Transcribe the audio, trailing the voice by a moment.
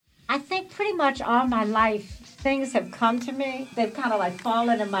pretty much all my life, things have come to me. They've kind of like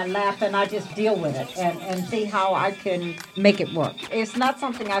fallen in my lap, and I just deal with it and see how I can make it work. It's not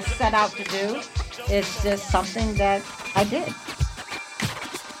something I set out to do. It's just something that I did.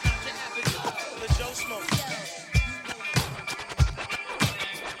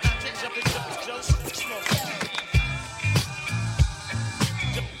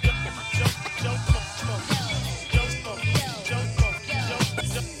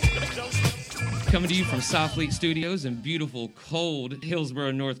 Coming to you from Sofleet Studios in beautiful, cold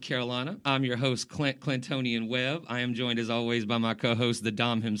Hillsborough, North Carolina. I'm your host, Clint Clintonian Webb. I am joined, as always, by my co-host, the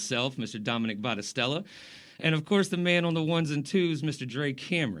Dom himself, Mr. Dominic Battistella. And, of course, the man on the ones and twos, Mr. Dre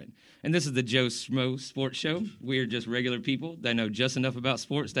Cameron. And this is the Joe Smo Sports Show. We're just regular people that know just enough about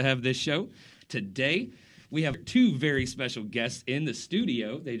sports to have this show. Today, we have two very special guests in the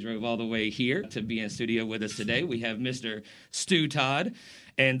studio. They drove all the way here to be in studio with us today. We have Mr. Stu Todd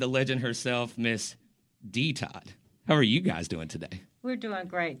and the legend herself, Miss D. Todd. How are you guys doing today? We're doing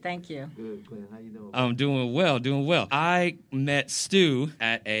great. Thank you. Good, Clint. How you doing? I'm doing well. I met Stu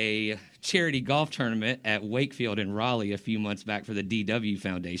at a charity golf tournament at Wakefield in Raleigh a few months back for the DW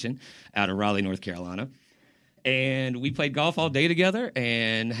Foundation out of Raleigh, North Carolina. And we played golf all day together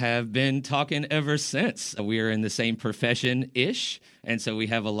and have been talking ever since. We are in the same profession-ish, and so we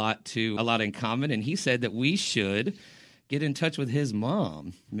have a lot in common. And he said that we should get in touch with his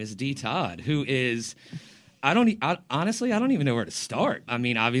mom, Miss D. Todd, who is, honestly, I don't even know where to start. I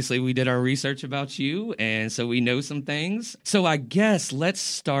mean, obviously, we did our research about you, and so we know some things. So I guess let's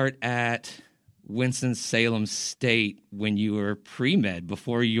start at Winston-Salem State when you were pre-med,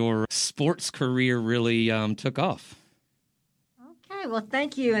 before your sports career really took off. Okay, well,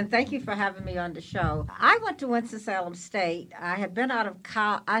 thank you, and thank you for having me on the show. I went to Winston-Salem State. I have been out of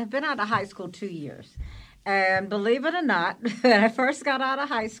high school 2 years. And believe it or not, when I first got out of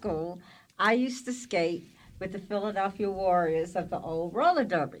high school, I used to skate with the Philadelphia Warriors of the old roller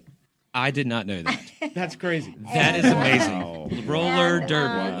derby. I did not know that. That's crazy. That is amazing. Wow. Roller And,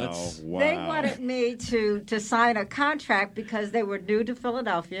 derby. Wow. They wanted me to sign a contract because they were new to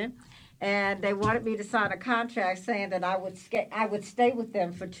Philadelphia, and they wanted me to sign a contract saying that I would stay with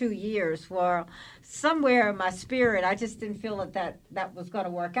them for 2 years. Well, somewhere in my spirit, I just didn't feel that was going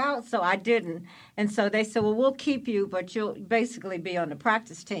to work out, so I didn't. And so they said, well, we'll keep you, but you'll basically be on the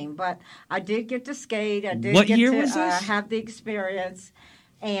practice team. But I did get to skate. I did What get year to was this? have the experience.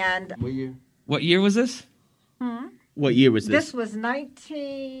 And What year? What year was this? What year was this? this was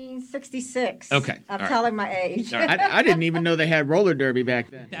 1966. Okay, I'm all right. telling my age. I didn't even know they had roller derby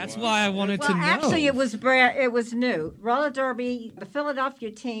back then. That's why I wanted to Well, know. actually, it was new. Roller derby, the Philadelphia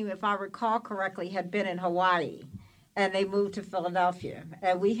team, if I recall correctly, had been in Hawaii, and they moved to Philadelphia.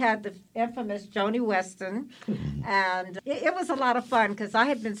 And we had the infamous Joni Weston, and it was a lot of fun because I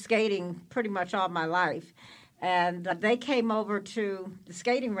had been skating pretty much all my life. And they came over to the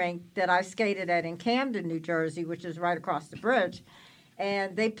skating rink that I skated at in Camden, New Jersey, which is right across the bridge.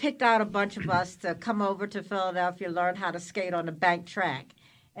 And they picked out a bunch of us to come over to Philadelphia, learn how to skate on the bank track.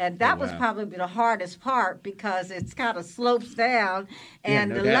 And that was probably the hardest part because it's kind of slopes down,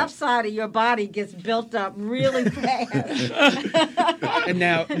 and the left side of your body gets built up really fast. And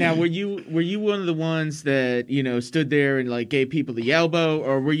now, were you one of the ones that stood there and like gave people the elbow,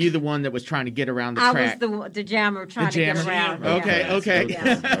 or were you the one that was trying to get around the track? I was the jammer trying to get around. Okay.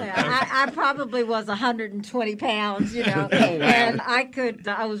 Yeah. I probably was 120 pounds, and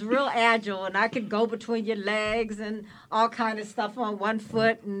I was real agile, and I could go between your legs and all kind of stuff on one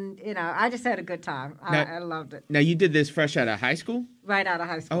foot, and I just had a good time. I loved it. Now you did this fresh out of high school? Right out of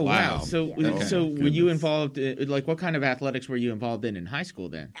high school. Oh wow! Wow. So were you involved? What kind of athletics were you involved in high school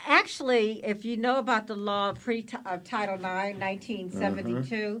then? Actually, if you know about the law of Title IX,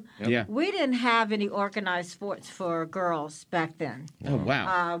 1972, Yeah. we didn't have any organized sports for girls back then. Oh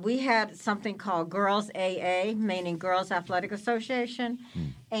wow! We had something called Girls AA, meaning Girls Athletic Association,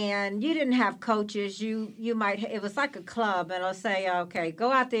 and you didn't have coaches. It was like a club, and I'll say, okay,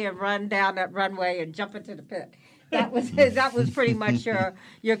 go out there and run down that runway and jump into the pit. That was pretty much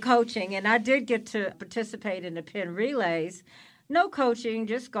your coaching, and I did get to participate in the pin relays. No coaching,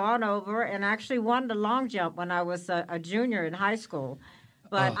 just gone over, and actually won the long jump when I was a junior in high school.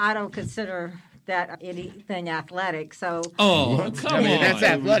 But I don't consider that anything athletic. So come on. That's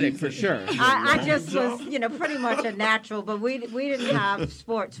athletic for sure. I just was, pretty much a natural. But we didn't have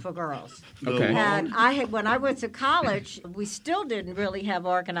sports for girls. Okay. And when I went to college, we still didn't really have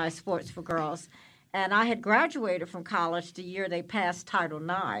organized sports for girls. And I had graduated from college the year they passed Title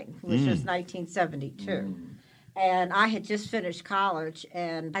IX, which was 1972. And I had just finished college,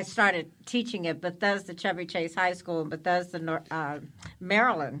 and I started teaching at Bethesda Chevy Chase High School in Bethesda,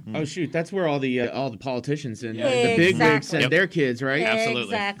 Maryland. Oh shoot, that's where all the politicians and the Exactly. big wigs send Yep. their kids, right? Absolutely.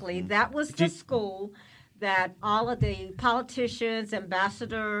 Exactly. That was the school that all of the politicians,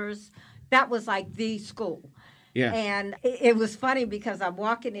 ambassadors, that was like the school. Yeah. And it was funny because I'm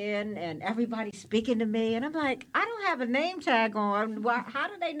walking in and everybody's speaking to me, and I'm like, I don't have a name tag on. How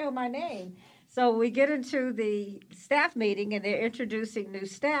do they know my name? So we get into the staff meeting, and they're introducing new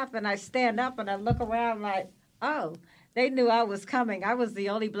staff, and I stand up and I look around like, oh, they knew I was coming. I was the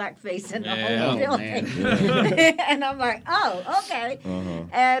only black face in the whole building. And I'm like, oh, okay.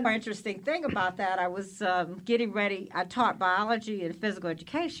 And the interesting thing about that, I was getting ready. I taught biology and physical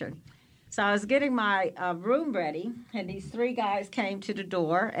education. So I was getting my room ready, and these three guys came to the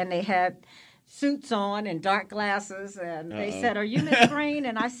door, and they had suits on and dark glasses, and they said, "Are you Miss Green?"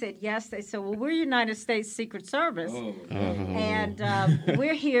 And I said, "Yes." They said, "Well, we're United States Secret Service, and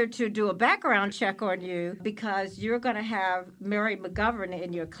we're here to do a background check on you because you're going to have Mary McGovern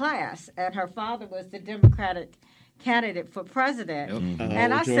in your class." And her father was the Democratic candidate for president.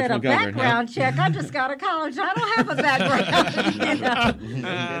 And I George said, a McGovern, huh? background check? I just got out of college. I don't have a background. You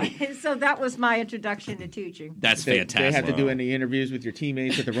know? And so that was my introduction to teaching. That's They fantastic. have to do any interviews with your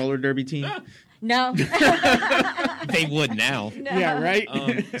teammates at the roller derby team? No. They would now. No. Yeah, right.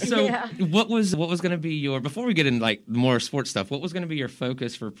 So Yeah. what was going to be your, before we get into like more sports stuff, what was going to be your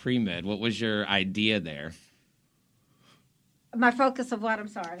focus for pre-med? What was your idea there My focus of what? I'm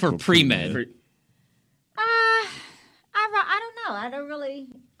sorry. for pre-med? For- I don't know.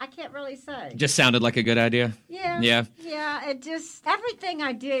 I can't really say. Just sounded like a good idea. Yeah. Yeah. Yeah. It just, everything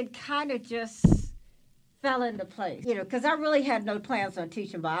I did kind of just fell into place, you know, because I really had no plans on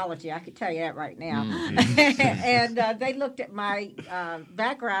teaching biology. I could tell you that right now. And they looked at my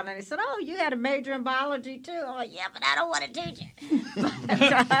background and they said, "Oh, you had a major in biology too?" I'm like, "Yeah, but I don't want to teach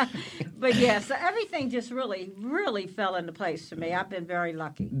it." But yeah, so everything just really, really fell into place for me. I've been very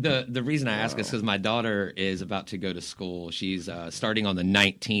lucky. The reason I ask is because my daughter is about to go to school. She's starting on the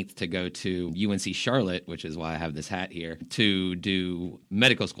 19th to go to UNC Charlotte, which is why I have this hat here, to do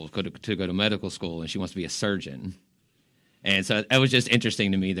medical school, to go to medical school, and she wants to be a surgeon. And so it was just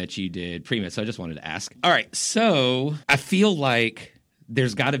interesting to me that you did pre-med, so I just wanted to ask. All right, so I feel like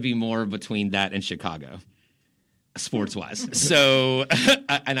there's got to be more between that and Chicago, sports-wise. So,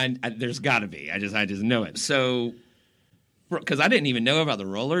 there's got to be. I just know it. So, because I didn't even know about the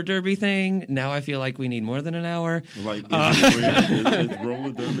roller derby thing, now I feel like we need more than an hour. Like, is it real? Is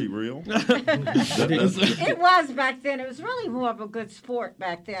roller derby real? It was back then. It was really more of a good sport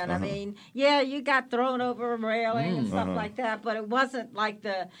back then. I mean, yeah, you got thrown over a railing and stuff like that, but it wasn't like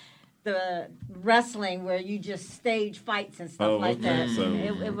the wrestling where you just stage fights and stuff like okay. that. So,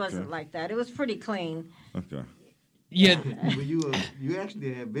 It wasn't like that. It was pretty clean. Okay. Yeah. But you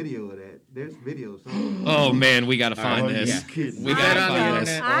actually have video of that. There's videos. Oh, man, we got to find Oh, this. you kidding. We That got to on the find this.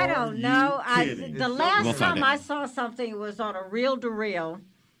 internet. I don't know. kidding? The We'll last find time it. I saw something was on a reel-to-reel,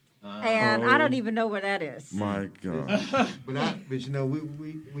 and I don't even know where that is. My God. But you know,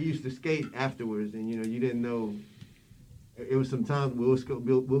 we used to skate afterwards, and you know, you didn't know. It was some times we'll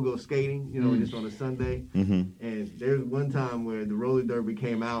go skating, you know, just on a Sunday. And there was one time where the roller derby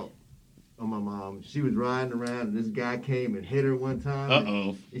came out on my mom. She was riding around, and this guy came and hit her one time.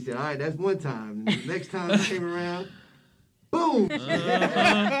 Uh-oh. He said, "All right, that's one time." And the next time he came around, boom! You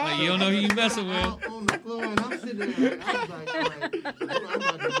don't know who you messing with. Out on the floor, and I'm sitting there, and I was like, "All right, what am I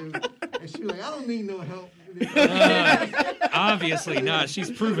about to do?" And she was like, "I don't need no help." Obviously not. She's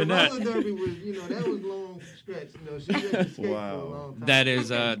proven the that. roller derby was, you know, that was long stretch. You know, she had to skate for a long time. That is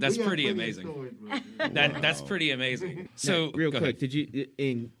that's We got pretty plenty of amazing. stories, but, you know. That's pretty amazing. So real go quick, ahead. did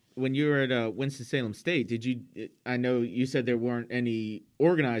you when you were at Winston-Salem State, did you? I know you said there weren't any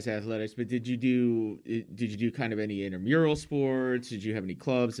organized athletics, but did you do kind of any intramural sports? Did you have any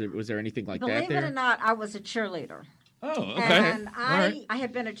clubs? Was there anything like that Believe there? it or not, I was a cheerleader. Oh, okay. And All right. I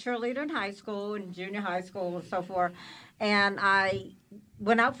had been a cheerleader in high school and junior high school and so forth. And I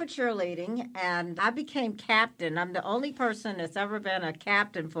went out for cheerleading and I became captain. I'm the only person that's ever been a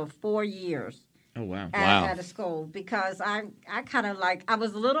captain for 4 years. Oh wow! At a school because I kind of like, I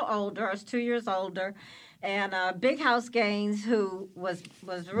was a little older. I was 2 years older. And Big House Gaines, who was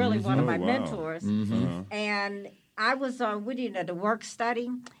really one of my wow. mentors. And I was on, the work study.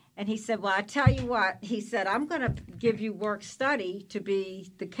 And he said, "Well, I tell you what," he said, "I'm going to give you work study to be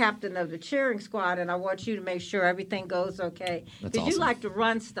the captain of the cheering squad, and I want you to make sure everything goes okay. That's Because you awesome. like to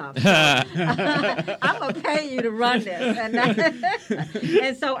run stuff. So I'm going to pay you to run this."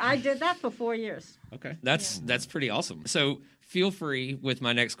 And so I did that for 4 years. Okay. That's pretty awesome. So feel free with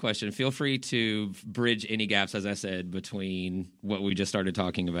my next question. Feel free to bridge any gaps, as I said, between what we just started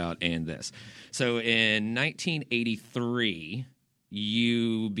talking about and this. So in 1983,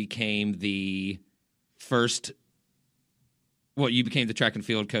 you became the first. Well, you became the track and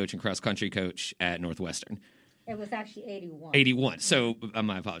field coach and cross country coach at Northwestern. It was actually 81. 81. So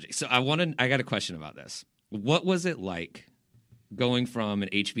my apologies. So I got a question about this. What was it like going from an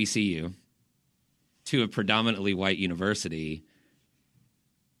HBCU to a predominantly white university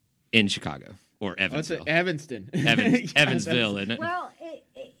in Chicago or Evansville? Evanston. Evansville, isn't it? Well,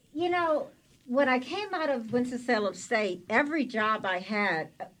 when I came out of Winston-Salem State, every job I had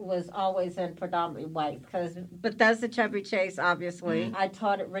was always in predominantly white because Bethesda Chevy Chase, obviously. I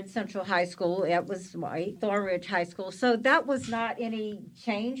taught at Ridge Central High School. It was white. Thornridge High School. So that was not any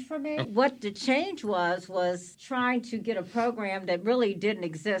change for me. What the change was trying to get a program that really didn't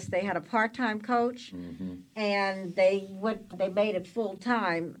exist. They had a part-time coach, and they made it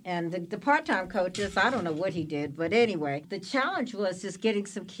full-time. And the part-time coaches, I don't know what he did, but anyway, the challenge was just getting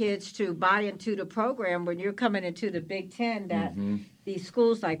some kids to buy into the program when you're coming into the Big Ten that these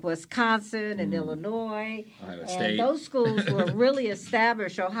schools like Wisconsin and Illinois Ohio and State. those schools were really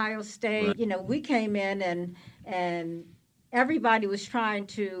established. Ohio State, Right. We came in and everybody was trying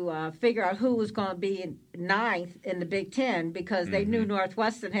to figure out who was going to be in ninth in the Big Ten because they knew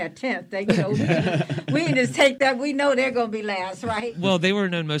Northwestern had 10th. They, we can just take that. We know they're going to be last, right? Well, they were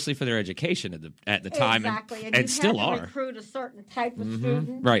known mostly for their education at the time, Exactly, and you still had to are. recruit a certain type of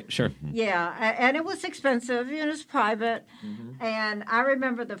student. Right, sure. Yeah, and it was expensive. It was private. And I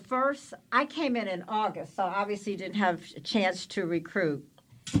remember I came in August, so obviously didn't have a chance to recruit.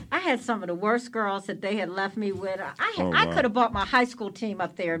 I had some of the worst girls that they had left me with. I could have bought my high school team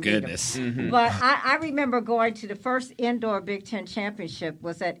up there and beat 'em. Goodness. But I remember going to the first indoor Big Ten championship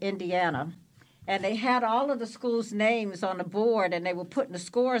was at Indiana. And they had all of the schools' names on the board, and they were putting the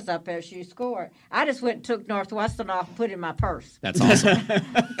scores up as you scored. I just went and took Northwestern off and put it in my purse That's awesome.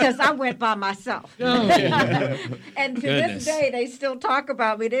 because I went by myself. And to Goodness. this day, they still talk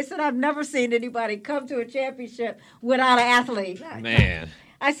about me. They said, I've never seen anybody come to a championship without an athlete. Man.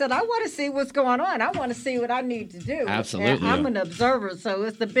 I said, I want to see what's going on. I want to see what I need to do. Absolutely. And I'm an observer, so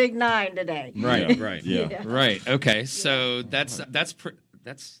it's the big 9 today. Right. Right. Yeah. Right. Okay. So that's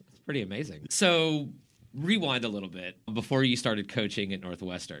pretty amazing. So rewind a little bit before you started coaching at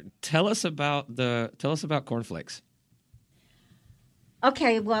Northwestern. Tell us about cornflakes.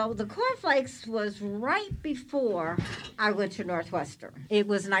 Okay, well, the cornflakes was right before I went to Northwestern. It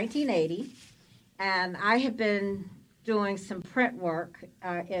was 1980, and I had been doing some print work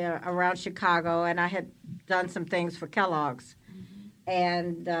around Chicago, and I had done some things for Kellogg's.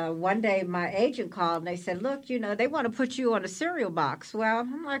 And one day my agent called, and they said, look, they want to put you on a cereal box. Well,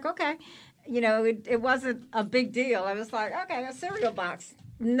 I'm like, okay. It wasn't a big deal. I was like, okay, a cereal box.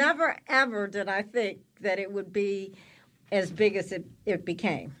 Never, ever did I think that it would be as big as it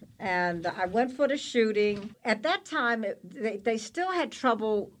became. And I went for the shooting. At that time, they still had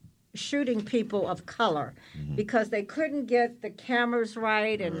trouble shooting people of color because they couldn't get the cameras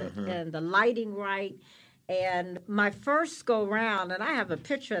right and the lighting right. And my first go round, and I have a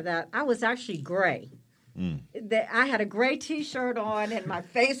picture of that, I was actually gray. I had a gray T-shirt on, and my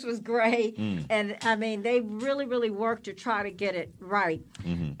face was gray. And, I mean, they really, really worked to try to get it right.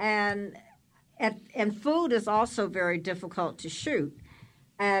 And food is also very difficult to shoot.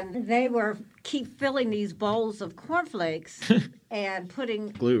 And they keep filling these bowls of cornflakes and putting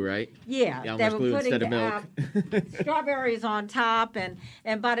Glue, right? yeah, they Almost were glue putting instead of milk. strawberries on top,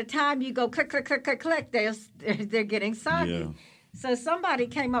 and by the time you go click click click click click, they're getting soggy. Yeah. So somebody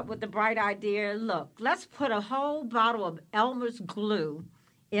came up with the bright idea. Look, let's put a whole bottle of Elmer's glue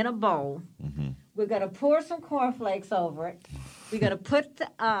in a bowl. We're going to pour some cornflakes over it. We're going to put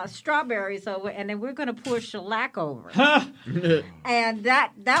the, strawberries over it, and then we're going to pour shellac over it. And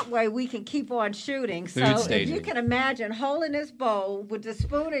that way we can keep on shooting. Food So if staging. you can imagine holding this bowl with the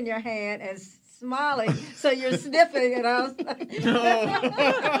spoon in your hand and smiling, so you're sniffing, and I was like,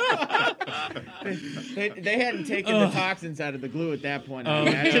 They hadn't taken the toxins out of the glue at that point. I Oh,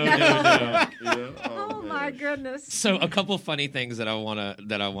 imagine. Yeah. oh my man. goodness. So a couple funny things that I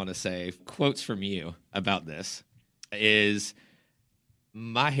wanna say. Quotes from you about this is,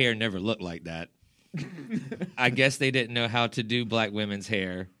 my hair never looked like that. I guess they didn't know how to do black women's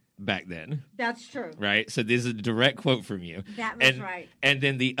hair back then, That's true. right? So this is a direct quote from you. That was and, right. And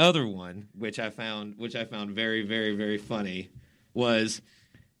then the other one, which I found very, very, very funny, was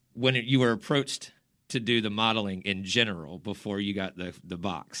when you were approached to do the modeling in general before you got the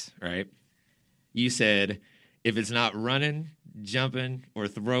box, right? You said, if it's not running, jumping or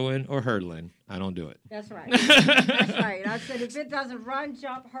throwing or hurdling, I don't do it. That's right. That's right. I said if it doesn't run,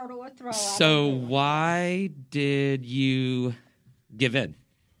 jump, hurdle, or throw. So why did you give in?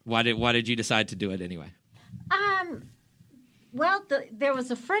 Why did you decide to do it anyway? Well, there was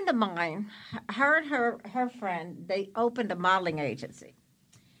a friend of mine. Her and her friend. They opened a modeling agency,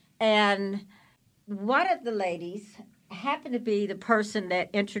 and one of the ladies happened to be the person that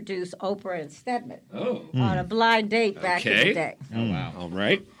introduced Oprah and Stedman on a blind date back in the day. Oh wow! All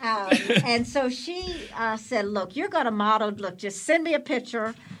right. And so she said, "Look, you're going to model. Look, just send me a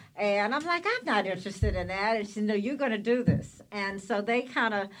picture." And I'm like, "I'm not interested in that." And she said, "No, you're going to do this." And so they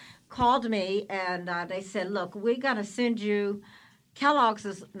kind of called me and they said, "Look, we're going to send you."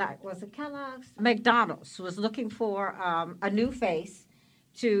 Was it Kellogg's? McDonald's was looking for a new face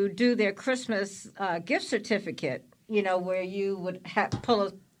to do their Christmas gift certificate. You know, where you would pull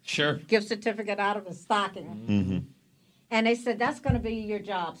a gift certificate out of a stocking. Mm-hmm. And they said, that's going to be your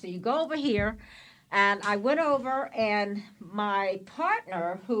job. So you go over here. And I went over, and my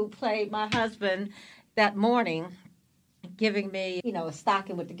partner, who played my husband that morning, giving me, a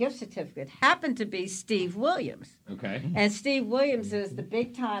stocking with the gift certificate, happened to be Steve Williams. Okay. And Steve Williams is the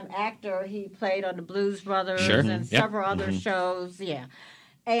big-time actor. He played on the Blues Brothers and several other shows. Yeah.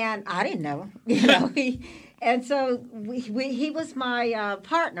 And I didn't know, And so he was my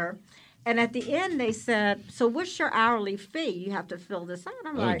partner. And at the end, they said, "So what's your hourly fee? You have to fill this out."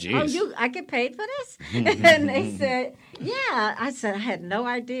 I'm like, geez. I get paid for this?" And they said, "Yeah." I said, "I had no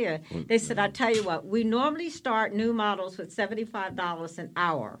idea." They said, "I tell you what, we normally start new models with $75 an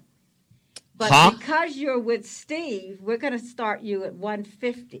hour. But because you're with Steve, we're going to start you at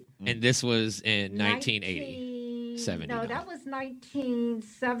 $150." And this was in 1980. 70. No, that was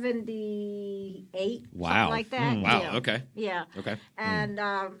 1978. Wow. Something like that. Wow. Yeah. Okay. Yeah. Okay. And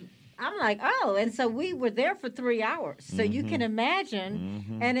I'm like, oh, and so we were there for 3 hours. So you can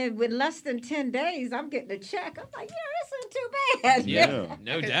imagine, and with less than 10 days, I'm getting a check. I'm like, yeah, this isn't too bad. Yeah.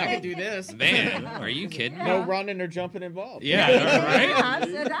 No I doubt. can do this. Man, are you kidding me? No running or jumping involved. Yeah, right? Yeah, I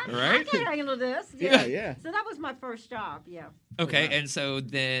said, I Right? can handle this. Yeah. So that was my first job, yeah. Okay, and so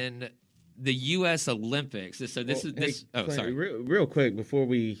then the U.S. Olympics. So this is this. Hey, Oh, Clint, sorry. Real quick before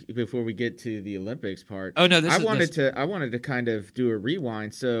we get to the Olympics part. Oh no, this I is wanted this, to kind of do a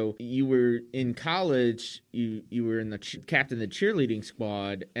rewind. So you were in college. You were in the captain of the cheerleading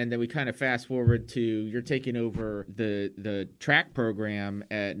squad, and then we kind of fast forward to you're taking over the track program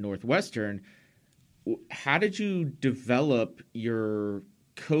at Northwestern. How did you develop your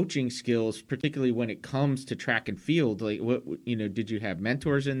coaching skills, particularly when it comes to track and field? Like, what did you have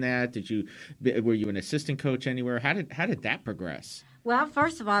mentors in that? Were you an assistant coach anywhere? How did that progress? Well,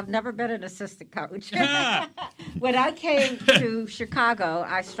 first of all, I've never been an assistant coach. When I came to Chicago,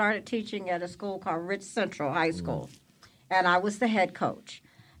 I started teaching at a school called Rich Central High School, and I was the head coach.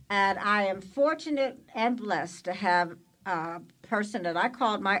 And I am fortunate and blessed to have a person that I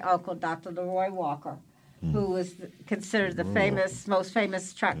called my uncle, Dr. Leroy Walker, who was considered the most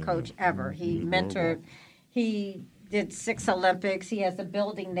famous track coach ever. He mentored, he did 6 Olympics. He has a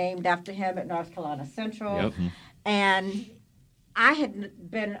building named after him at North Carolina Central. Yep. And I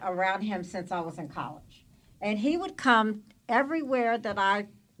had been around him since I was in college. And he would come everywhere that I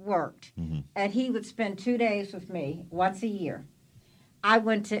worked, and he would spend 2 days with me once a year. I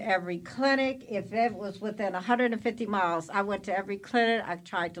went to every clinic. If it was within 150 miles, I went to every clinic. I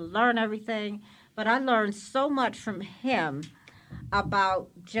tried to learn everything. But I learned so much from him about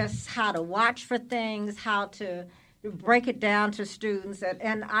just how to watch for things, how to break it down to students,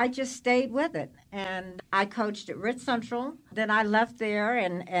 and I just stayed with it. And I coached at Rich Central. Then I left there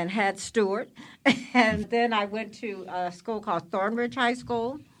and had Stewart. And then I went to a school called Thornridge High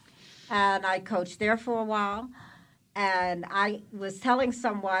School, and I coached there for a while. And I was telling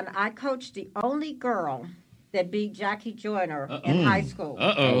someone I coached the only girl that beat Jackie Joyner in high school.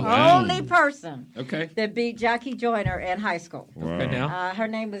 Uh-oh. The only person Okay. that beat Jackie Joyner in high school. Wow. Okay, now. Her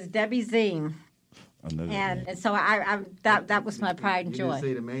name was Debbie Ziem. I know that. And so that was my pride and You didn't joy.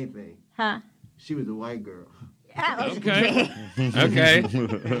 say the main thing. Huh? She was a white girl. Yeah, Okay. Okay.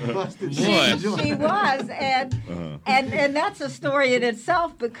 Busted Boy. she was, and that's a story in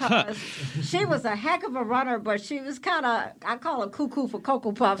itself because she was a heck of a runner, but she was kind of, I call her cuckoo for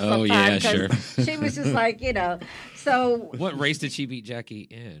Cocoa Puffs Oh, yeah, sometimes. sure. She was just like, so What race did she beat Jackie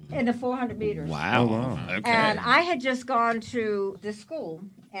in? in the 400 meters. Wow. Oh, wow. Okay. And I had just gone to the school,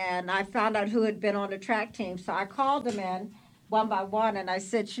 and I found out who had been on the track team. So I called them in one by one, and I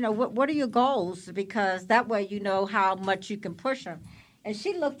said, what are your goals? Because that way you know how much you can push them. And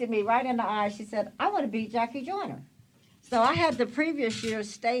she looked at me right in the eye. She said, I want to beat Jackie Joyner. So I had the previous year's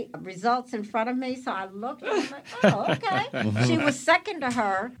state results in front of me, so I looked and I'm like, oh, okay. She was second to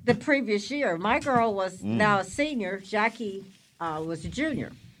her the previous year. My girl was now a senior. Jackie was a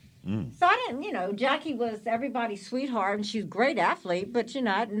junior. So I didn't, Jackie was everybody's sweetheart, and she's a great athlete, but,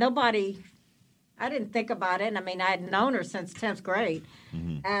 I didn't think about it. I mean, I had known her since 10th grade.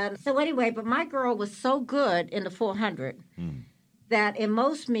 And so anyway, but my girl was so good in the 400 that in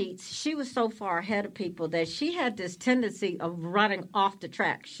most meets, she was so far ahead of people that she had this tendency of running off the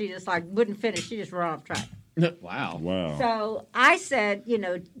track. She just wouldn't finish. She just ran off track. Wow. Wow. So I said,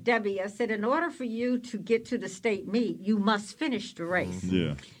 Debbie, I said, in order for you to get to the state meet, you must finish the race.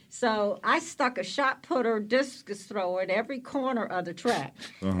 Yeah. So I stuck a shot putter, discus thrower at every corner of the track.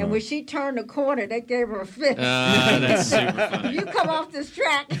 And when she turned the corner, they gave her a fist. That's super funny. You come off this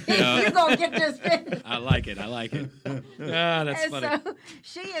track, you're going to get this fist. I like it. That's And funny. so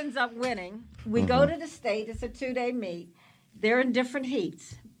she ends up winning. We go to the state. It's a 2-day meet. They're in different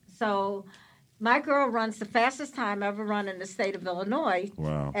heats. So my girl runs the fastest time ever run in the state of Illinois.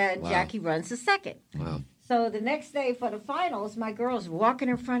 Wow. And Jackie runs the second. Wow. So the next day for the finals, my girl's walking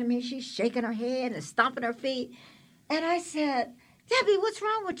in front of me. She's shaking her head and stomping her feet. And I said, Debbie, what's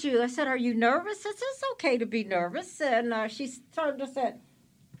wrong with you? I said, are you nervous? I said, it's okay to be nervous. And she turned and said,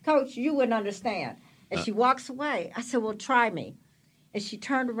 Coach, you wouldn't understand. And she walks away. I said, well, try me. And she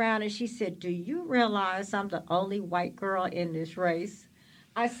turned around and she said, do you realize I'm the only white girl in this race?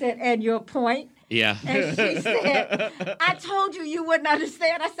 I said, and your point? Yeah. And she said, I told you wouldn't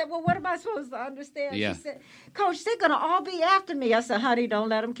understand. I said, well, what am I supposed to understand? Yeah. She said, Coach, they're going to all be after me. I said, honey, don't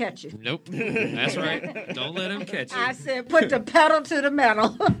let them catch you. Nope. That's right. Don't let him catch you. I said, put the pedal to the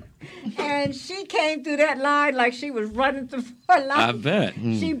metal. And she came through that line like she was running through her life. I bet.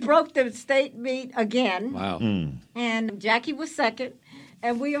 She broke the state meet again. Wow. And Jackie was second.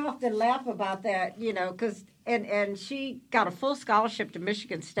 And we often laugh about that, because and she got a full scholarship to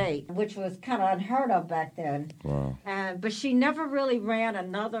Michigan State, which was kind of unheard of back then. Wow. But she never really ran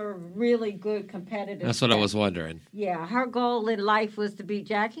another really good competitive. That's what I was wondering. Yeah, her goal in life was to beat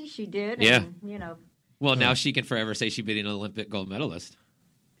Jackie. She did. Yeah. And, Well, now she can forever say she beat an Olympic gold medalist.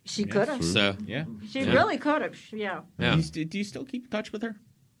 she could have. So, Yeah. She Yeah. really could have. Yeah. yeah. Do you still keep in touch with her?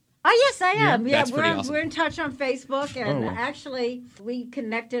 Oh, yes, I am. Yeah, That's pretty awesome. we're in touch on Facebook, and Oh, wow. actually, we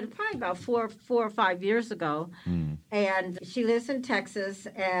connected probably about four or 5 years ago. And she lives in Texas,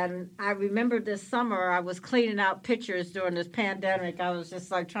 and I remember this summer I was cleaning out pictures during this pandemic. I was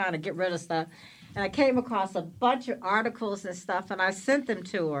just trying to get rid of stuff, and I came across a bunch of articles and stuff, and I sent them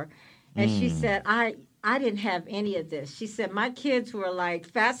to her, and she said, I didn't have any of this. She said, my kids were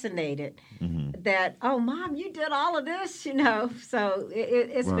fascinated that, oh, Mom, you did all of this, So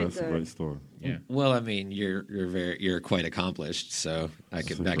it's Wow, been that's a good. great story. Yeah. Well, I mean, you're quite accomplished, so I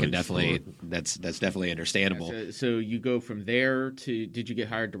can definitely story. that's definitely understandable. So you go from there to, did you get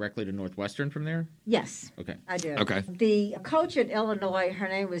hired directly to Northwestern from there? Yes, Okay. I did. Okay. The coach at Illinois, her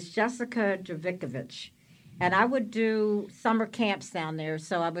name was Jessica Dravikovich, and I would do summer camps down there.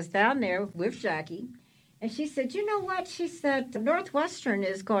 So I was down there with Jackie, and she said, you know what? She said, Northwestern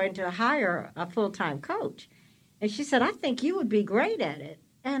is going to hire a full-time coach. And she said, I think you would be great at it.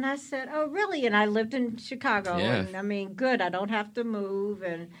 And I said, oh, really? And I lived in Chicago. Yeah. And I mean, good. I don't have to move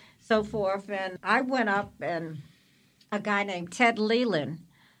and so forth. And I went up, and a guy named Ted Leland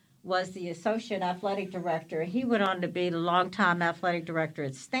was the associate athletic director. He went on to be the longtime athletic director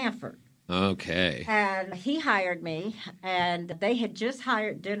at Stanford. Okay. And he hired me, and they had just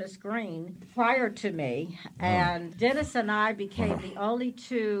hired Dennis Green prior to me. And Dennis and I became the only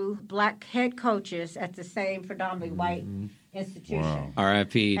two black head coaches at the same predominantly white institution. Wow.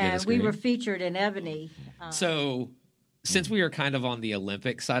 R.I.P. And Dennis we Green. were featured in Ebony. So, since we are kind of on the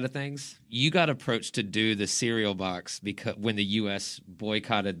Olympic side of things, you got approached to do the cereal box because when the U.S.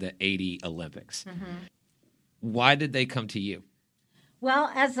 boycotted the '80 Olympics. Why did they come to you?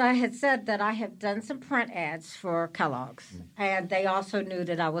 Well, as I had said, that I have done some print ads for Kellogg's, and they also knew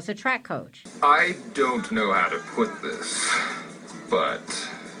that I was a track coach. I don't know how to put this, but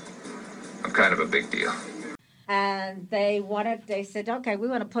I'm kind of a big deal. And they said, okay, we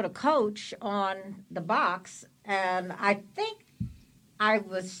want to put a coach on the box. And I think I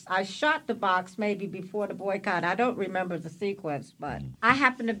shot the box maybe before the boycott. I don't remember the sequence, but I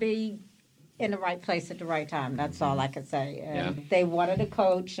happened to be in the right place at the right time. That's all I could say. And they wanted a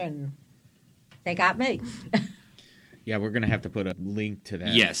coach, and they got me. Yeah, we're gonna have to put a link to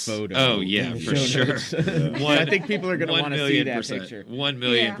that Yes. photo. Oh, yeah, in the for show sure. notes. One- I think people are gonna want to see that picture. 1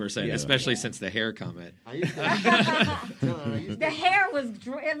 million Yeah. percent, Yeah. especially since the hair comment. I used to, The hair was,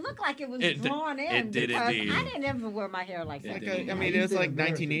 it looked like it was It did- drawn in. it did because indeed. I didn't ever wear my hair like that. Like did. I mean, it was like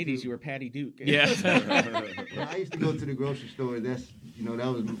 1980s. You were Patty Duke. Yeah. when I used to go to the grocery store.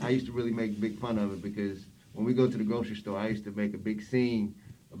 I used to really make big fun of it because when we go to the grocery store, I used to make a big scene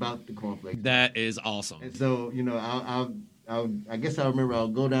about the cornflakes. That is awesome. And so, I guess I remember I'll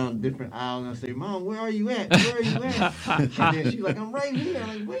go down different aisles and I'll say, Mom, where are you at? Where are you at? And then she's like, I'm right here.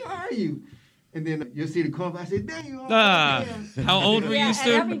 I'm like, where are you? And then you'll see the cornflakes. I say, there you are. Ah, right there." how old were Yeah, you, and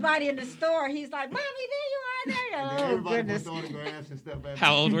Stu? everybody in the store, he's like, Mommy, there you are, there you And are. then Oh, everybody goodness. puts autographs and stuff like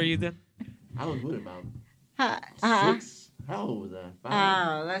How old were you then? I was what about Uh-huh. 6? How old was I?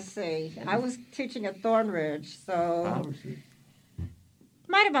 5? Oh, let's see. I was teaching at Thornridge, so 5 or 6?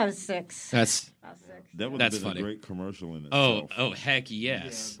 might have been 6. That's About 6. That would That's have been funny. a great commercial in oh itself. heck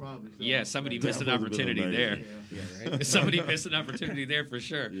yes. Yeah, probably so. Yeah, somebody That missed an would've been opportunity there. amazing. Yeah, right. Somebody missed an opportunity there for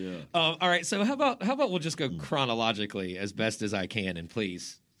sure. Yeah. All right, so how about we'll just go chronologically as best as I can, and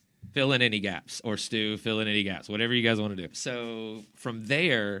please fill in any gaps, or Stu, fill in any gaps, whatever you guys want to do. So from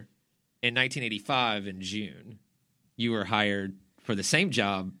there, in 1985, in June, you were hired for the same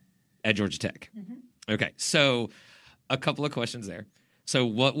job at Georgia Tech. Okay, so a couple of questions there. So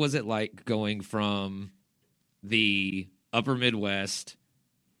what was it like going from the upper Midwest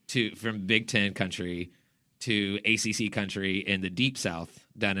from Big Ten country to ACC country in the deep South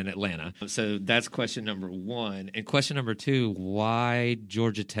down in Atlanta? So that's question number one. And question number two, why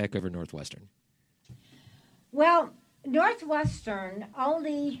Georgia Tech over Northwestern? Well, Northwestern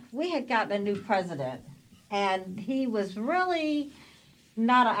we had gotten a new president, and he was really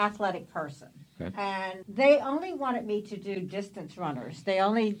not an athletic person. Okay. And they only wanted me to do distance runners.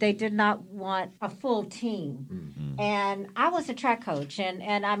 They did not want a full team. And I was a track coach,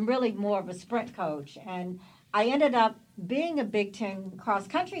 and I'm really more of a sprint coach. And I ended up being a Big Ten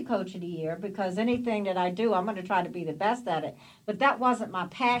cross-country coach of the year because anything that I do, I'm going to try to be the best at it. But that wasn't my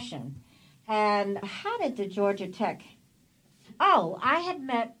passion. And how did the Georgia Tech... Oh, I had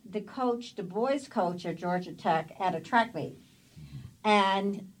met the boys coach at Georgia Tech at a track meet.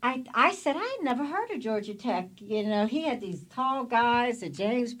 And I said, I had never heard of Georgia Tech. You know, he had these tall guys, the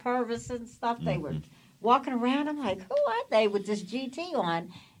James Purvis and stuff. They were walking around. I'm like, who are they with this GT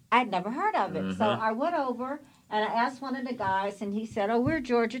on? I'd never heard of it. So I went over and I asked one of the guys, and he said, oh, we're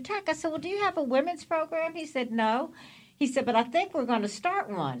Georgia Tech. I said, well, do you have a women's program? He said, no. He said, but I think we're going to start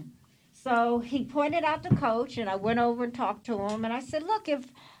one. So he pointed out the coach, and I went over and talked to him. And I said, look,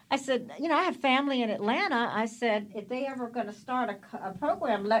 I have family in Atlanta. I said, if they ever going to start a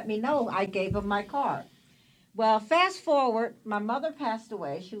program, let me know. I gave him my card. Well, fast forward, my mother passed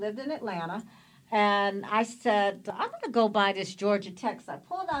away. She lived in Atlanta. And I said, I'm going to go by this Georgia Tech. So I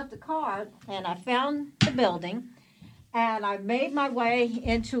pulled out the card, and I found the building. And I made my way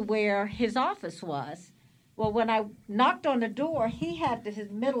into where his office was. Well, when I knocked on the door, he had his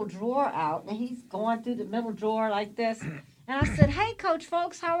middle drawer out, and he's going through the middle drawer like this. And I said, hey, Coach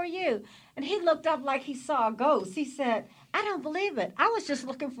Folks, how are you? And he looked up like he saw a ghost. He said, I don't believe it. I was just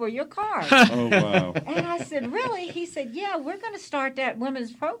looking for your card. Oh, wow. And I said, really? He said, yeah, we're going to start that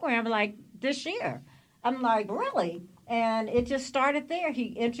women's program like this year. I'm like, really? And it just started there. He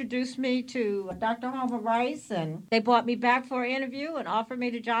introduced me to Dr. Homer Rice, and they brought me back for an interview and offered me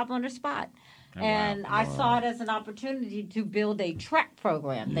the job on the spot. And I saw it as an opportunity to build a track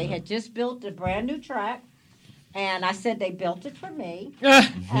program. They had just built a brand new track, and I said they built it for me.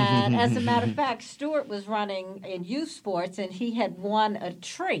 And as a matter of fact, Stuart was running in youth sports, and he had won a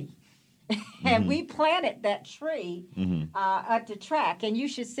tree. And we planted that tree at the track, and you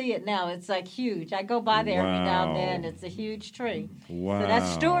should see it now. It's like huge. I go by there every now and then. It's a huge tree. Wow. So that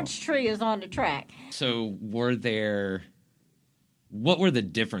Stuart's tree is on the track. So what were the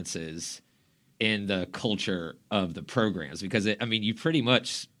differences in the culture of the programs? Because, you pretty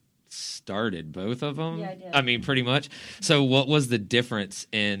much started both of them. Yeah, I did. Pretty much. So what was the difference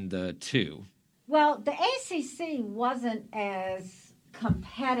in the two? Well, the ACC wasn't as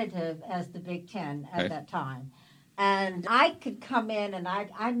competitive as the Big Ten at that time. And I could come in and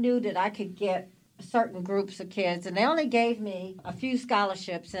I knew that I could get certain groups of kids, and they only gave me a few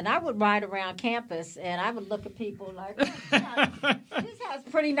scholarships, and I would ride around campus and I would look at people like, oh, she has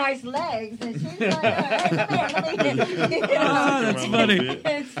pretty nice legs, and she's like, hey, come here. That's funny.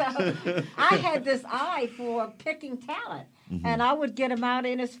 And so I had this eye for picking talent, and I would get them out.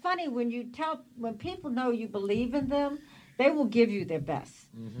 And it's funny when people know you believe in them, they will give you their best.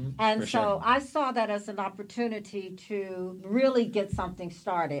 And for so sure. I saw that as an opportunity to really get something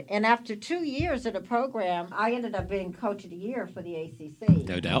started. And after 2 years of the program, I ended up being Coach of the Year for the ACC.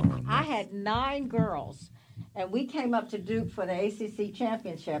 No doubt. I had 9 girls, and we came up to Duke for the ACC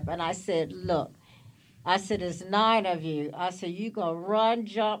championship. And I said, look, I said, there's 9 of you. I said, you going to run,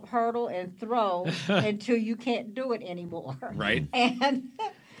 jump, hurdle, and throw until you can't do it anymore. Right.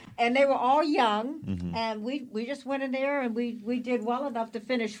 And they were all young, and we just went in there, and we did well enough to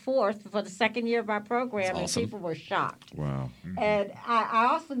finish 4th for the second year of our program, That's awesome. and people were shocked. Wow. And I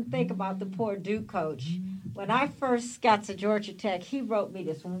often think about the poor Duke coach. When I first got to Georgia Tech, he wrote me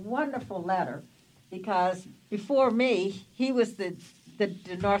this wonderful letter because before me, he was the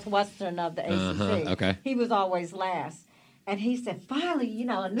Northwestern of the ACC. Okay. He was always last. And he said, finally,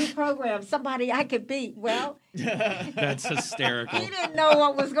 a new program, somebody I could beat. Well, That's hysterical. he didn't know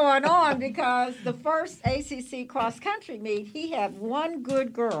what was going on because the first ACC cross-country meet, he had one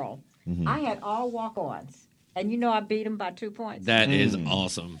good girl. I had all walk-ons. And I beat him by 2 points. That is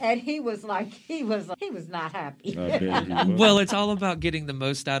awesome. And he was like, he was not happy. I bet you will. Well, it's all about getting the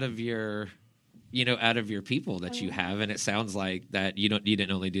most out of your out of your people that you have, and it sounds like that you didn't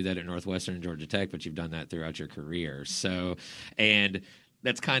only do that at Northwestern and Georgia Tech, but you've done that throughout your career. So, and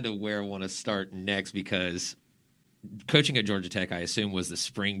that's kind of where I want to start next, because coaching at Georgia Tech, I assume, was the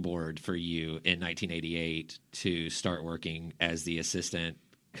springboard for you in 1988 to start working as the assistant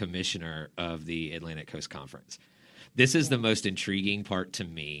commissioner of the Atlantic Coast Conference. This is the most intriguing part to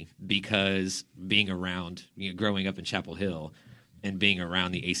me, because being around, growing up in Chapel Hill, and being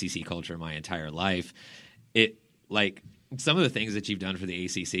around the ACC culture my entire life, it some of the things that you've done for the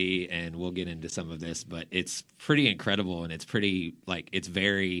ACC, and we'll get into some of this, but it's pretty incredible, and it's pretty it's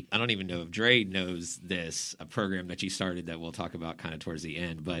very, I don't even know if Dre knows this, a program that you started that we'll talk about kind of towards the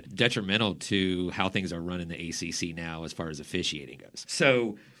end, but detrimental to how things are run in the ACC now as far as officiating goes.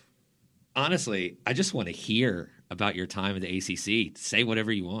 So honestly, I just want to hear about your time at the ACC. Say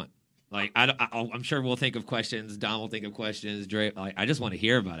whatever you want. I'm sure we'll think of questions. Don will think of questions. Dre, I just want to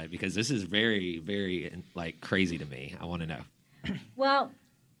hear about it, because this is very, very crazy to me. I want to know. Well,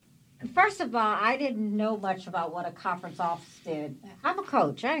 first of all, I didn't know much about what a conference office did. I'm a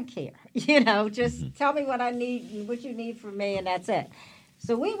coach. I don't care. Just tell me what I need, what you need from me, and that's it.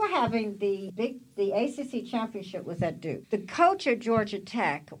 So we were having the ACC championship was at Duke. The coach at Georgia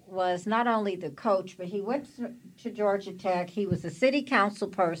Tech was not only the coach, but he went to Georgia Tech. He was a city council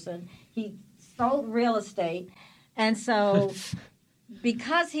person. He sold real estate. And so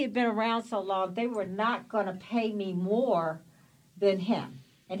because he had been around so long, they were not going to pay me more than him.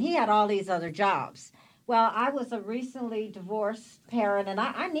 And he had all these other jobs. Well, I was a recently divorced parent, and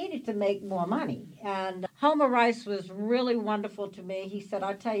I needed to make more money. And Homer Rice was really wonderful to me. He said,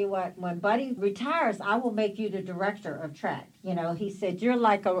 I'll tell you what, when Buddy retires, I will make you the director of track. He said, you're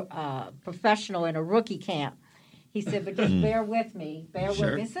like a professional in a rookie camp. He said, but just bear with me, with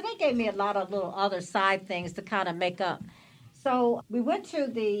me. So they gave me a lot of little other side things to kind of make up. So we went to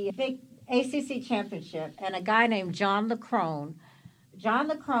the big ACC championship, and a guy named John LeCrone. John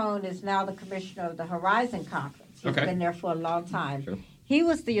LeCrone is now the commissioner of the Horizon Conference. He's been there for a long time. Sure. He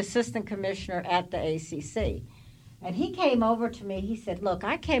was the assistant commissioner at the ACC. And he came over to me. He said, look,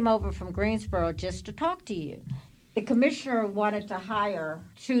 I came over from Greensboro just to talk to you. The commissioner wanted to hire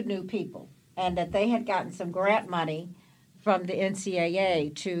 2 new people, and that they had gotten some grant money from the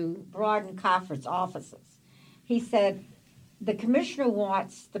NCAA to broaden conference offices. He said, the commissioner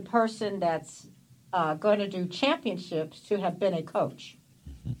wants the person that's going to do championships to have been a coach.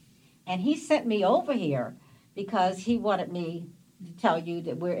 And he sent me over here because he wanted me to tell you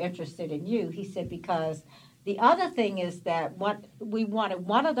that we're interested in you. He said, because the other thing is that we wanted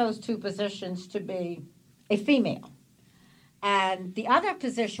one of those 2 positions to be a female. And the other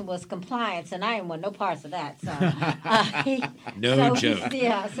position was compliance, and I didn't want no parts of that. So, No joke.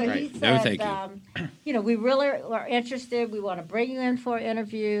 So Right. he said, No, thank you. We really are interested. We want to bring you in for an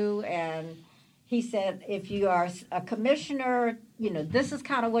interview. And he said, if you are a commissioner, this is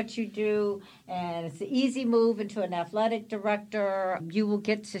kind of what you do, and it's an easy move into an athletic director. You will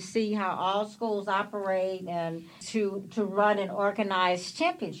get to see how all schools operate and to run and organize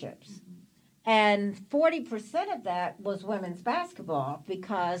championships. And 40% of that was women's basketball,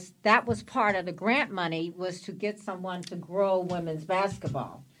 because that was part of the grant money, was to get someone to grow women's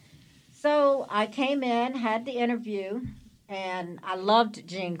basketball. So I came in, had the interview, and I loved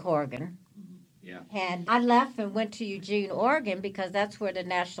Gene Corrigan. Yeah. And I left and went to Eugene, Oregon, because that's where the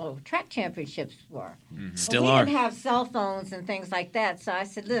national track championships were. Still we are. didn't have cell phones and things like that. So I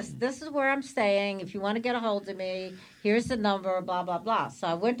said, listen, this is where I'm staying. If you want to get a hold of me, here's the number, blah, blah, blah. So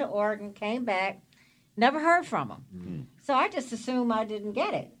I went to Oregon, came back, never heard from him. So I just assumed I didn't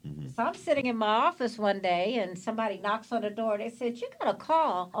get it. So I'm sitting in my office one day and somebody knocks on the door. They said, "You got a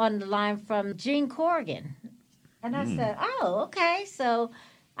call on the line from Gene Corrigan." And I said, "Oh, okay." So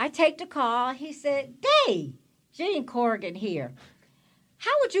I take the call. He said, "Hey, Gene Corrigan here.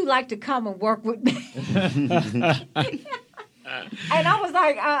 How would you like to come and work with me?" And I was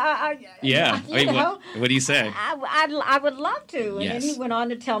like, Yeah. you know, what do you say? I would love to. And then Yes. he went on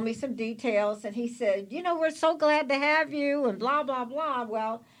to tell me some details. And he said, "We're so glad to have you," and blah, blah, blah.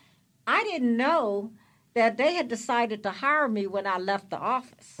 Well, I didn't know that they had decided to hire me when I left the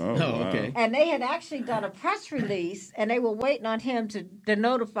office. Oh, wow. okay. And they had actually done a press release, and they were waiting on him to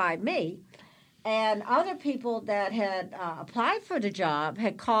notify me. And other people that had applied for the job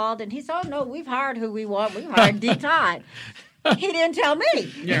had called, and he said, "Oh, no, we've hired who we want. We've hired D. Todd." He didn't tell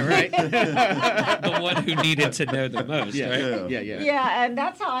me. Yeah, right. The one who needed to know the most, yeah, right? yeah, yeah. Yeah, and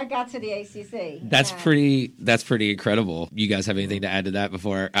that's how I got to the ACC. That's Yeah. pretty incredible. You guys have anything to add to that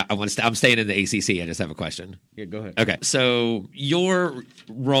before I want to? I'm staying in the ACC. I just have a question. Yeah, go ahead. Okay, so your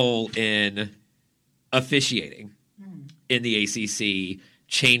role in officiating in the ACC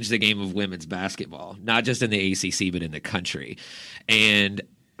changed the game of women's basketball, not just in the ACC but in the country. And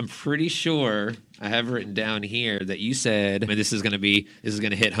I'm pretty sure I have written down here that you said, and this is going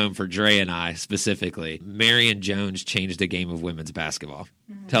to hit home for Dre and I specifically. Marion Jones changed the game of women's basketball.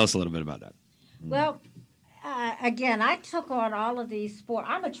 Tell us a little bit about that. Well, again, I took on all of these sports.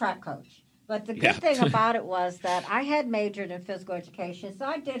 I'm a track coach. But the good Yeah. thing about it was that I had majored in physical education, so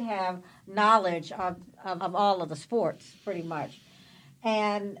I did have knowledge of all of the sports pretty much.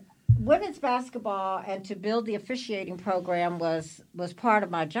 And women's basketball and to build the officiating program was part of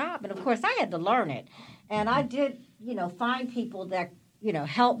my job. And, of course, I had to learn it. And I did, find people that,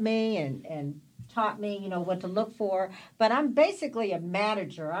 helped me and taught me, what to look for. But I'm basically a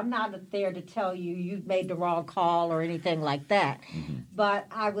manager. I'm not there to tell you you made the wrong call or anything like that. But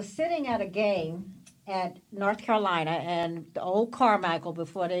I was sitting at a game at North Carolina and the old Carmichael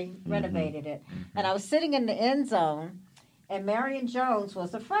before they renovated it. And I was sitting in the end zone, and Marion Jones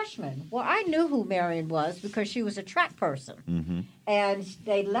was a freshman. Well, I knew who Marion was because she was a track person. And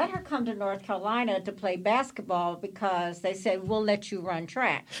they let her come to North Carolina to play basketball because they said, "We'll let you run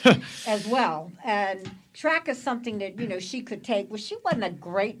track as well." And track is something that, she could take. Well, she wasn't a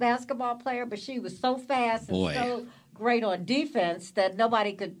great basketball player, but she was so fast and Boy. so great on defense that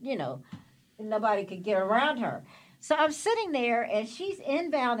nobody could get around her. So I'm sitting there, and she's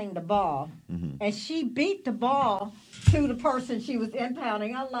inbounding the ball, and she beat the ball to the person she was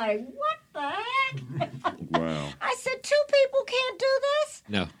inbounding. I'm like, what the heck? Wow. I said, 2 people can't do this?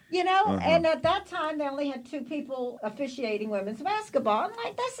 No. And at that time, they only had 2 people officiating women's basketball. I'm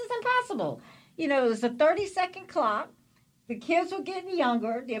like, this is impossible. It was a 30-second clock. The kids were getting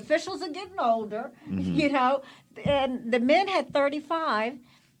younger. The officials are getting older, and the men had 35.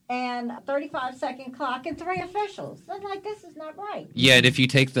 And a 35-second clock and 3 officials. I'm like, this is not right. Yeah, and if you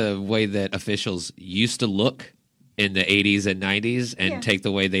take the way that officials used to look in the 80s and 90s and Yeah. take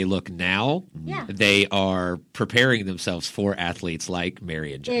the way they look now, Yeah. they are preparing themselves for athletes like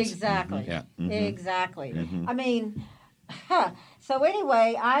Marion Jones. Exactly. Yeah. Exactly. I mean, so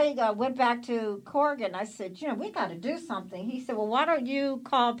anyway, I went back to Corrigan. I said, we got to do something. He said, well, why don't you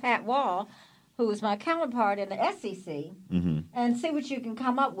call Pat Wall, who was my counterpart in the SEC, and see what you can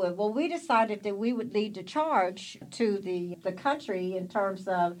come up with. Well, we decided that we would lead the charge to the country in terms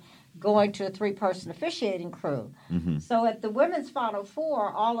of going to a 3-person officiating crew. So at the Women's Final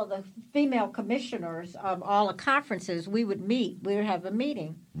Four, all of the female commissioners of all the conferences, we would have a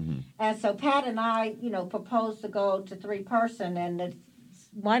meeting. And so Pat and I, proposed to go to 3-person, and the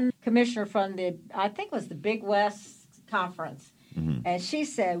one commissioner from I think it was the Big West Conference, and she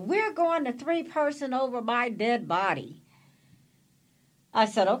said, "We're going to 3-person over my dead body." I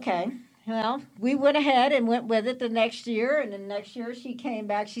said, okay. Well, we went ahead and went with it the next year, and the next year she came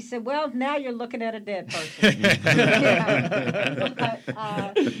back. She said, "Well, now you're looking at a dead person."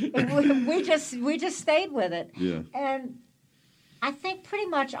 we just stayed with it. Yeah. And I think pretty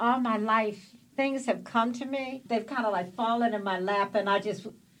much all my life, things have come to me. They've kind of like fallen in my lap, and I just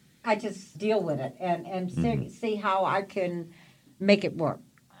deal with it and see how I can make it work.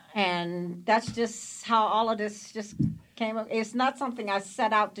 And that's just how all of this just came up. It's not something I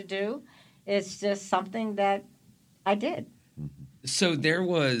set out to do. It's just something that I did. So there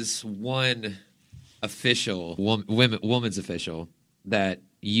was one official, woman's official, that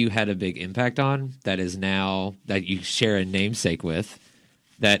you had a big impact on that is now, that you share a namesake with,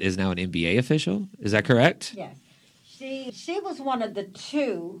 that is now an NBA official. Is that correct? Yes. She was one of the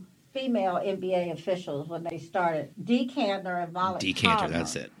 2 female NBA officials when they started. Dee Cantor and Violet Decanter, Palmer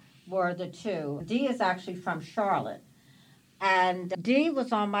that's it. were the 2. Dee is actually from Charlotte. And Dee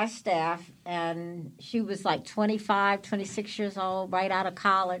was on my staff, and she was like 25, 26 years old, right out of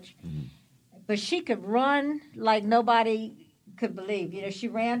college. But she could run like nobody could believe. You know, she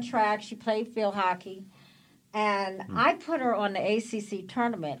ran track, she played field hockey. And I put her on the ACC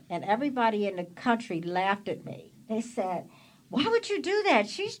tournament, and everybody in the country laughed at me. They said, "Why would you do that?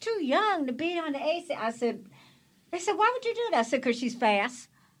 She's too young to be on the ACC." They said, "Why would you do that?" I said, "Because she's fast."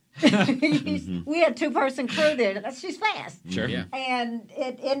 We had 2-person crew there. She's fast. Sure. Yeah. And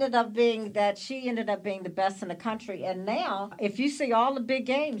it ended up being that she ended up being the best in the country. And now, if you see all the big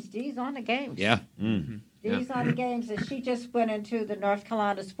games, Dee's on the games. Yeah. Dee's on the games. And she just went into the North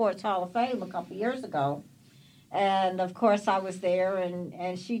Carolina Sports Hall of Fame a couple years ago. And, of course, I was there.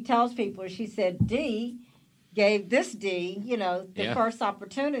 And she tells people, she said, Dee gave this Dee, you know, the first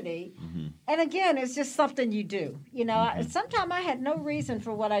opportunity. And again, it's just something you do. You know, sometimes I had no reason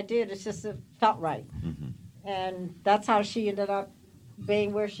for what I did. It's just it felt right. And that's how she ended up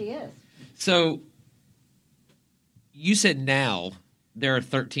being where she is. So you said now there are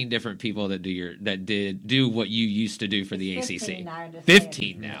 13 different people that do what you used to do for the It's ACC. 15, I understand.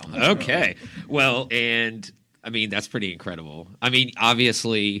 15 now. Okay. Well, and I mean that's pretty incredible. I mean,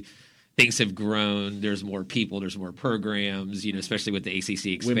 obviously things have grown. There's more people. There's more programs. You know, especially with the ACC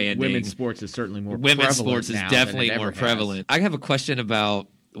expanding. Women's sports is certainly more. Women's prevalent sports is now definitely than it more ever has. prevalent. I have a question about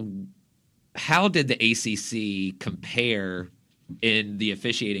how did the ACC compare in the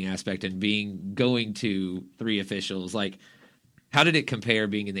officiating aspect and going to 3 officials? Like, how did it compare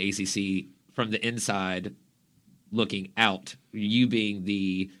being in the ACC from the inside looking out? You being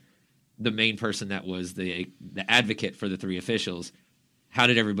the main person that was the advocate for the 3 officials. How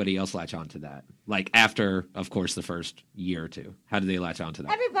did everybody else latch on to that? Like after, of course, the first year or two, how did they latch on to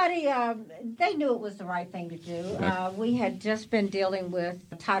that? Everybody, they knew it was the right thing to do. We had just been dealing with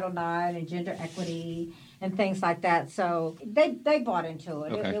Title IX and gender equity and things like that, so they bought into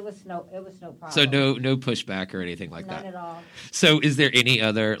it. Okay. It was no problem. So no pushback or anything like None that. at all. So is there any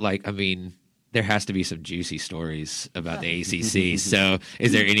other, like, I mean, there has to be some juicy stories about the ACC. So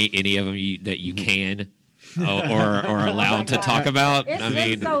is there any of them that you can or allowed to talk about? It's so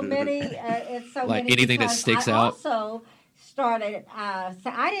many. It's so like many. anything that because sticks I out? also started. So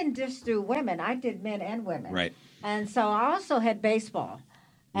I didn't just do women. I did men and women. Right. And so I also had baseball.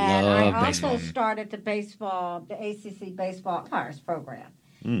 And Love I baseball. also started the ACC baseball umpires program.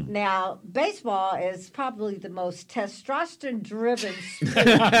 Mm. Now, baseball is probably the most testosterone-driven sport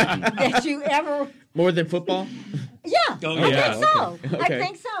that you ever. More than football? Yeah, Oh, I yeah, think so. okay. I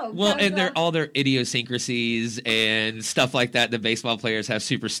think so. Well, Because, and they're all their idiosyncrasies and stuff like that. The baseball players have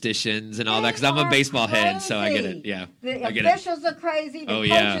superstitions and all that. Because I'm a They baseball are head, so I get it. crazy. Yeah, The I get it. officials are crazy. The Oh,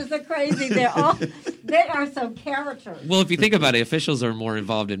 yeah. coaches are crazy. They are some characters. Well, if you think about it, officials are more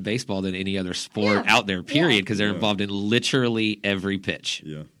involved in baseball than any other sport Yeah. out there, period, because they're Yeah. involved in literally every pitch.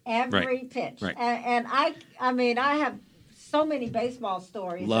 Yeah. Every pitch. Right. And I mean, I have so many baseball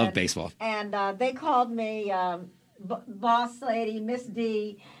stories. Love and- baseball. And they called me boss lady, Miss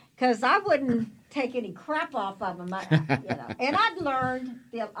D, because I wouldn't take any crap off of them. And I'd learned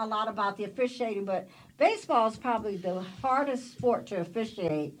a lot about the officiating, but baseball is probably the hardest sport to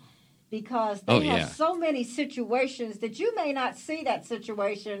officiate because they have so many situations that you may not see that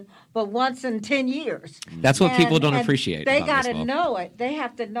situation but once in 10 years. That's what people don't And appreciate. They about got to baseball. know it. They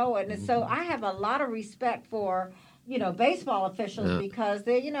have to know it. And so I have a lot of respect for, baseball officials because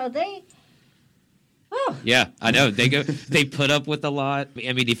they oh, Yeah, I know. They put up with a lot.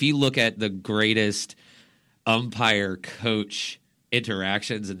 I mean, if you look at the greatest umpire coach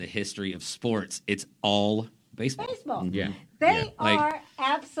interactions in the history of sports, it's all baseball. baseball. Yeah. They Like- are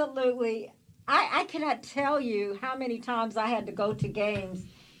absolutely. I cannot tell you how many times I had to go to games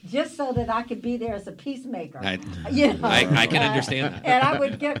just so that I could be there as a peacemaker. I I can understand that. And I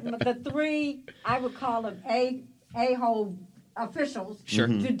would get the 3. I would call them a-hole officials Sure.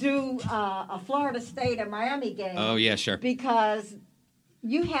 to do a Florida State and Miami game. Oh, yeah, sure. Because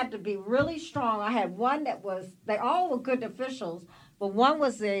you had to be really strong. I had one they all were good officials, but one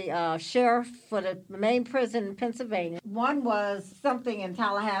was the sheriff for the main prison in Pennsylvania. One was something in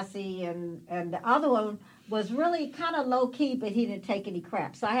Tallahassee, and the other one was really kind of low-key, but he didn't take any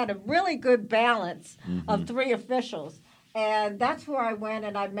crap. So I had a really good balance of 3 officials. And that's where I went,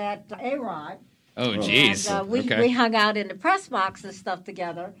 and I met A-Rod. Oh, jeez. And we hung out in the press box and stuff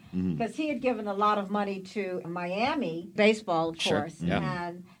together because he had given a lot of money to Miami baseball, of Sure, course. yeah.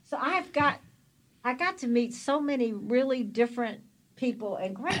 And so I got to meet so many really different people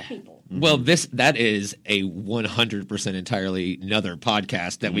and great people. Well, that is a 100% entirely another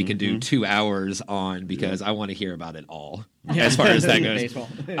podcast that we can do 2 hours on because I want to hear about it all as far as that goes. Baseball.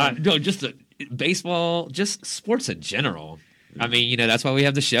 No, just baseball, just sports in general. I mean, that's why we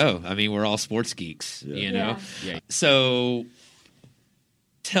have the show. I mean, we're all sports geeks, Yeah. Yeah. So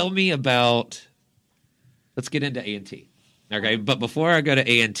tell me about, let's get into A&T. Okay, but before I go to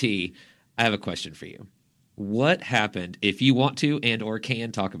A&T, I have a question for you. What happened, if you want to and or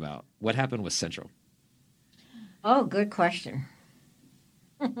can talk about, what happened with Central? Oh, good question.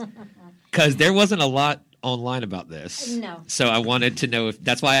 Because there wasn't a lot online about this. No. So I wanted to know if,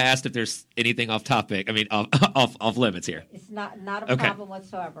 that's why I asked if there's anything off topic. I mean, off limits here. It's not a Okay. problem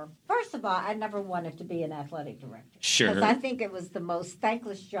whatsoever. First of all, I never wanted to be an athletic director. Sure. Because I think it was the most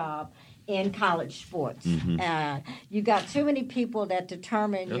thankless job in college sports. You got too many people that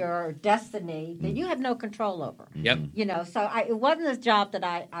determine your destiny that you have no control over. Yep. So it wasn't a job that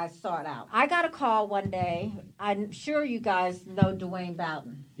I sought out. I got a call one day. I'm sure you guys know Dwayne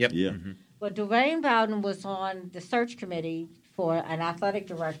Bowden. Yep. Yeah. Well, Dwayne Bowden was on the search committee for an athletic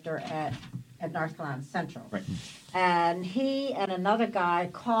director at North Carolina Central. Right. And he and another guy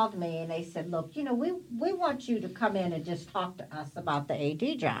called me and they said, look, we want you to come in and just talk to us about the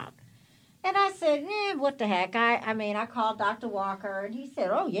AD job. And I said, what the heck? I called Dr. Walker and he said,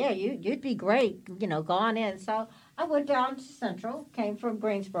 oh, yeah, you'd be great, go on in. So I went down to Central, came from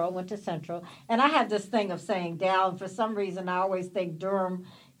Greensboro, went to Central. And I have this thing of saying down. For some reason, I always think Durham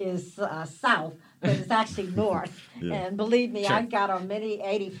is south, but it's actually north. Yeah. And believe me, Sure. I got on many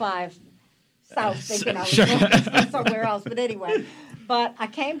 85 south thinking I was going somewhere else. But anyway, I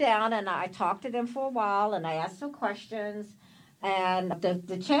came down and I talked to them for a while and I asked some questions. And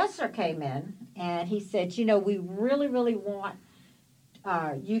the chancellor came in and he said, we really, really want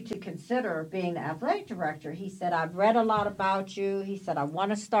you to consider being the athletic director. He said, I've read a lot about you. He said, I want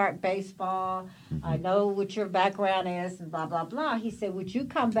to start baseball. I know what your background is and blah, blah, blah. He said, would you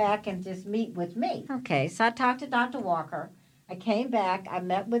come back and just meet with me? Okay, so I talked to Dr. Walker. I came back. I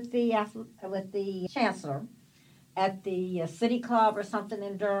met with the chancellor at the City Club or something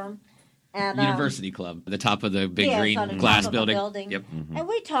in Durham. And, University Club, the top of the big yes, green on the glass top of the building. Yep. And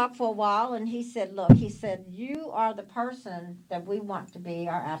we talked for a while, and he said, you are the person that we want to be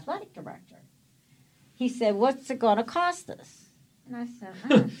our athletic director. He said, what's it going to cost us? And I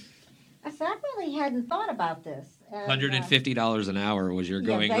said, I really hadn't thought about this. And, $150 an hour was your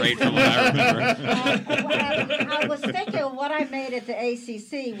going yeah, rate from what I remember. I was thinking of what I made at the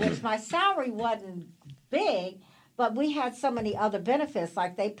ACC, which my salary wasn't big, but we had so many other benefits.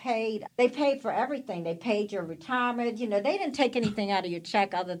 Like they paid for everything. They paid your retirement. They didn't take anything out of your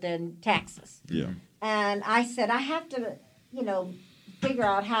check other than taxes. Yeah. And I said, I have to, figure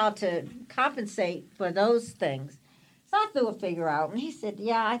out how to compensate for those things. So I threw a figure out. And he said,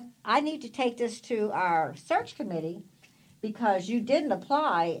 yeah, I need to take this to our search committee because you didn't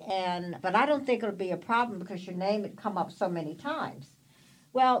apply. But I don't think it'll be a problem because your name had come up so many times.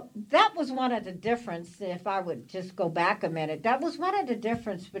 Well, that was one of the difference, if I would just go back a minute, that was one of the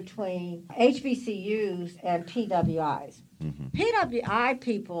difference between HBCUs and PWIs. PWI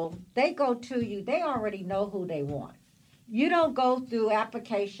people, they go to you, they already know who they want. You don't go through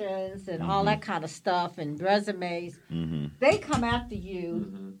applications and all that kind of stuff and resumes. They come after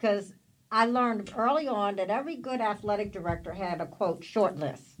you because I learned early on that every good athletic director had a, quote, short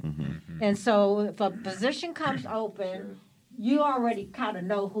list. And so if a position comes open, you already kind of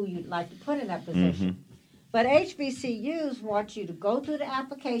know who you'd like to put in that position. But HBCUs want you to go through the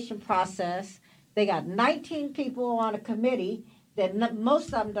application process. They got 19 people on a committee that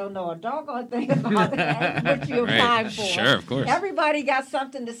most of them don't know a doggone thing about what you're applying for. Sure, of course. Everybody got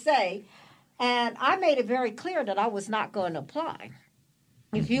something to say. And I made it very clear that I was not going to apply.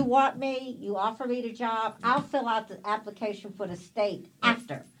 If you want me, you offer me the job, I'll fill out the application for the state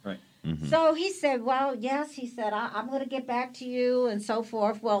after. Right. So he said, well, yes, he said, I'm going to get back to you and so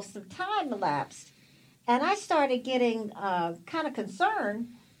forth. Well, some time elapsed. And I started getting kind of concerned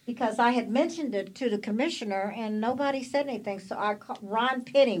because I had mentioned it to the commissioner and nobody said anything. So Ron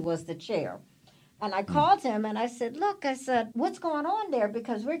Penny was the chair. And I called him and I said, look, what's going on there?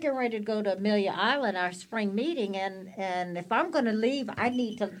 Because we're getting ready to go to Amelia Island, our spring meeting. And if I'm going to leave, I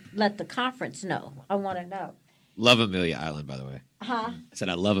need to let the conference know. I want to know. Love Amelia Island, by the way. Huh? I said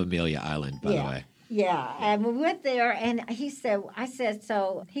I love Amelia Island, by the way. Yeah, and we went there, and he said,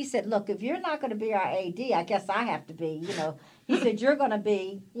 look, if you're not going to be our AD, I guess I have to be, He said, you're going to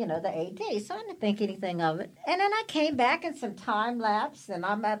be, the AD. So I didn't think anything of it. And then I came back and some time lapsed, and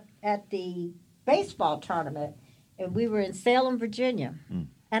I'm at the baseball tournament, and we were in Salem, Virginia.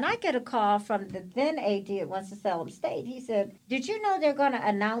 And I get a call from the then AD at Winston-Salem State. He said, did you know they're going to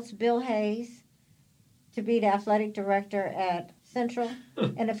announce Bill Hayes to be the athletic director at Central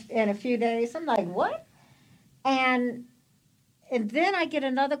in a few days? I'm like, what? And then I get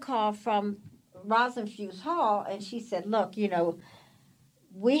another call from Rosenfuse Hall, and she said, look,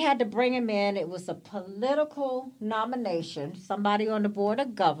 we had to bring him in. It was a political nomination. Somebody on the board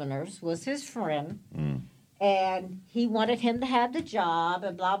of governors was his friend, and he wanted him to have the job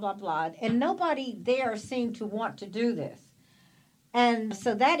and blah, blah, blah. And nobody there seemed to want to do this. And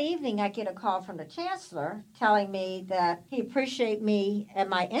so that evening, I get a call from the chancellor telling me that he appreciated me and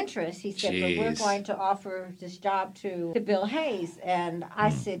my interest. He said, but we're going to offer this job to Bill Hayes. And I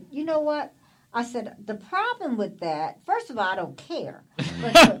said, you know what? I said, the problem with that, first of all, I don't care.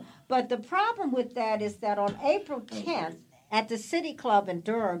 But the problem with that is that on April 10th at the City Club in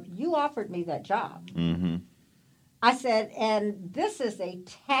Durham, you offered me that job. Mm-hmm. I said, and this is a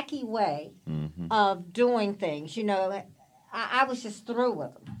tacky way of doing things. I was just through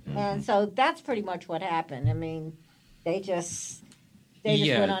with them. And so that's pretty much what happened. I mean, they just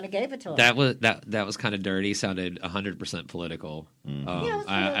went on and gave it to him. That was kind of dirty. Sounded 100% political. And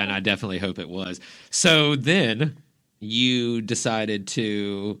I definitely hope it was. So then you decided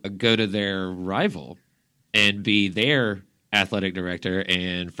to go to their rival and be their athletic director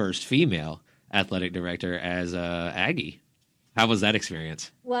and first female athletic director as Aggie. How was that experience?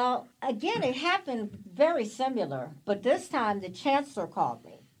 Well, again, it happened very similar, but this time the chancellor called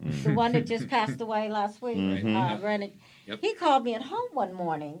me, the one that just passed away last week, Rennick. Yep. He called me at home one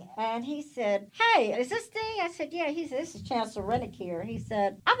morning, and he said, hey, is this Dee? I said, yeah. He said, this is Chancellor Rennick here. He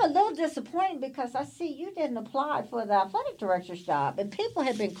said, I'm a little disappointed because I see you didn't apply for the athletic director's job, and people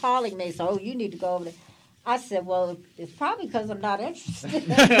had been calling me, so, you need to go over there. I said, well, it's probably because I'm not interested.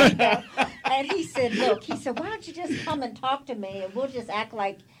 And he said, look, why don't you just come and talk to me, and we'll just act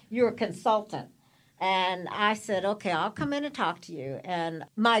like you're a consultant. And I said, okay, I'll come in and talk to you. And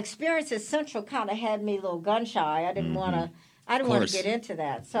my experience at Central kind of had me a little gun shy. I didn't want to get into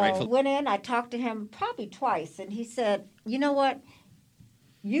that. So I went in, I talked to him probably twice, and he said, you know what?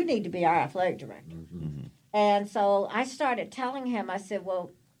 You need to be our athletic director. And so I started telling him, I said, well,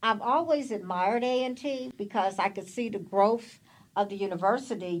 I've always admired A&T because I could see the growth of the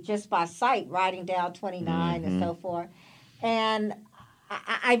university just by sight, riding down 29 and so forth. And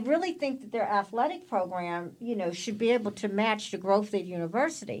I really think that their athletic program, should be able to match the growth of the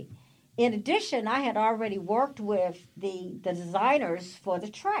university. In addition, I had already worked with the designers for the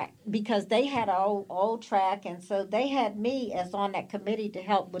track because they had an old track, and so they had me as on that committee to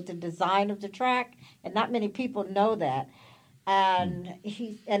help with the design of the track, and not many people know that. And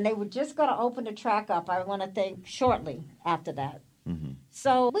they were just going to open the track up, I want to think, shortly after that.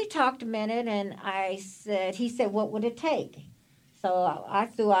 So we talked a minute, and he said, what would it take? So I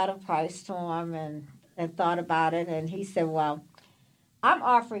threw out a price to him and thought about it, and he said, well, I'm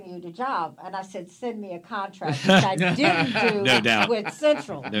offering you the job. And I said, send me a contract, which I didn't do with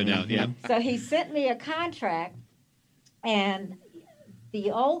Central. No doubt, yeah. So he sent me a contract, and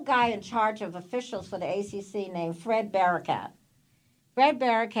the old guy in charge of officials for the ACC named Fred Barakat. Fred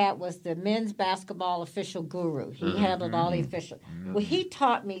Barakat was the men's basketball official guru. He handled all the officials. Well, he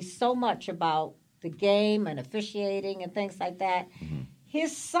taught me so much about the game and officiating and things like that.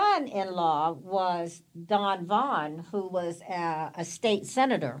 His son-in-law was Don Vaughn, who was a state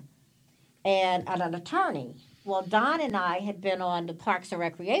senator and an attorney. Well, Don and I had been on the Parks and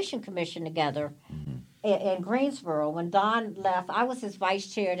Recreation Commission together in Greensboro. When Don left, I was his vice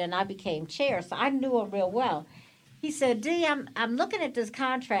chair, and I became chair, so I knew him real well. He said, Dee, I'm looking at this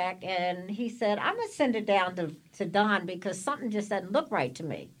contract, and he said, I'm going to send it down to Don because something just doesn't look right to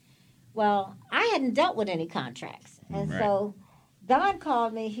me. Well, I hadn't dealt with any contracts, and so Don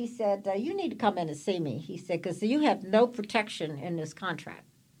called me. He said, you need to come in and see me. He said, because you have no protection in this contract.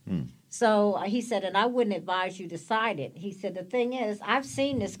 So he said, and I wouldn't advise you to sign it. He said, the thing is, I've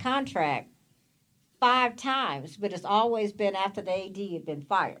seen this contract 5 times, but it's always been after the AD had been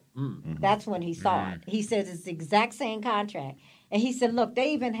fired. That's when he saw it. He says it's the exact same contract. And he said, look,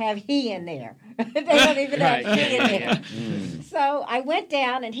 they even have he in there. They don't even have he in there. So I went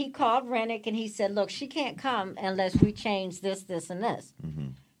down, and he called Rennick, and he said, look, she can't come unless we change this, this, and this.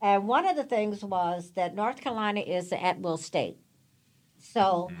 And one of the things was that North Carolina is an at-will state.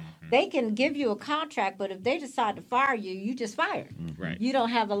 So they can give you a contract, but if they decide to fire you, you just fired. You don't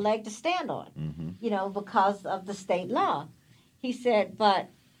have a leg to stand on, because of the state law. He said, but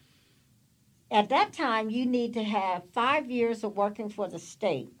at that time, you need to have 5 years of working for the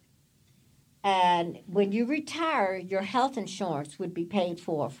state. And when you retire, your health insurance would be paid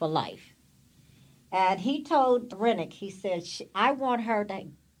for life. And he told Rennick, he said, I want her to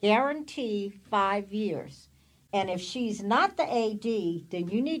guarantee 5 years. And if she's not the AD, then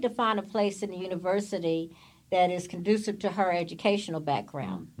you need to find a place in the university that is conducive to her educational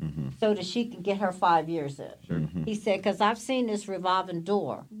background so that she can get her 5 years in. He said, because I've seen this revolving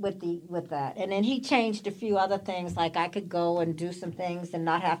door with that. And then he changed a few other things, like I could go and do some things and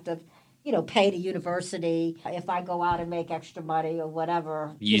not have to, pay the university if I go out and make extra money or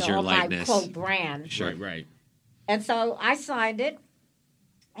whatever. Use your on likeness. my quote brand. Sure. Right. And so I signed it,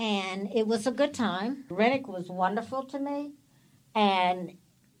 and it was a good time. Rennick was wonderful to me, and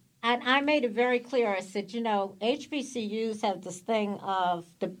I made it very clear. I said, HBCUs have this thing of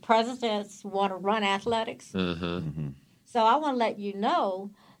the presidents want to run athletics. So I want to let you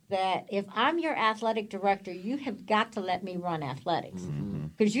know that if I'm your athletic director, you have got to let me run athletics.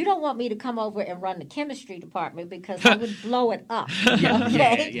 Because you don't want me to come over and run the chemistry department because I would blow it up.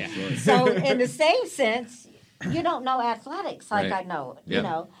 Okay? Yeah. So in the same sense, you don't know athletics like Right. I know it,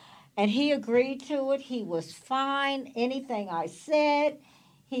 Yeah. And he agreed to it. He was fine. Anything I said,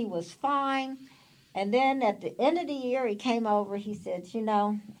 he was fine. And then at the end of the year, he came over. He said,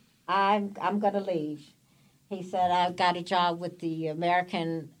 I'm going to leave. He said, I've got a job with the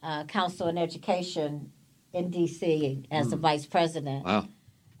American Council on Education in D.C. as the vice president. Wow.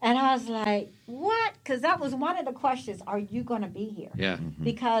 And I was like, what? Because that was one of the questions. Are you going to be here? Yeah.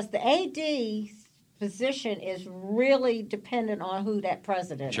 Because the AD position is really dependent on who that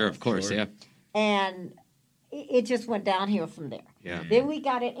president Sure, is. of course. Sure. Yeah. And it just went downhill from there. Yeah. Then we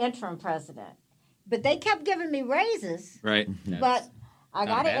got an interim president. But they kept giving me raises. Right. But I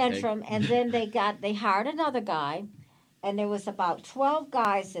not got a an bad thing. interim, and then they hired another guy, and there was about 12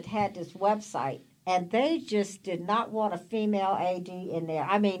 guys that had this website, and they just did not want a female AD in there.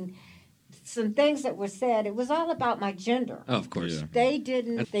 I mean, some things that were said, it was all about my gender. Oh, of course. Yeah. They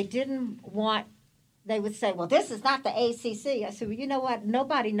didn't want, they would say, well, this is not the ACC. I said, well, you know what?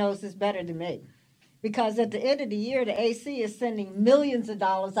 Nobody knows this better than me. Because at the end of the year, the AC is sending millions of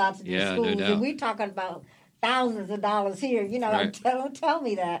dollars out to these Yeah, no schools, doubt. and we're talking about thousands of dollars here. Right. Don't tell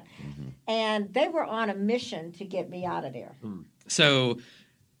me that. And they were on a mission to get me out of there. So,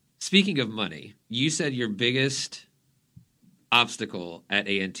 speaking of money, you said your biggest obstacle at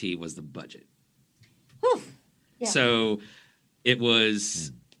A&T was the budget. Whew. Yeah. So, it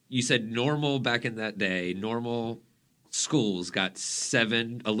was, you said normal back in that day, normal schools got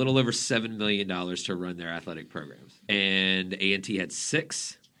a little over $7 million to run their athletic programs. And A&T had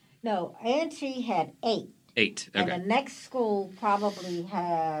 6? No, A&T had 8. 8. And Okay. the next school probably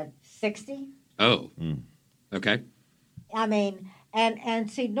had 60. Oh. Okay. I mean, and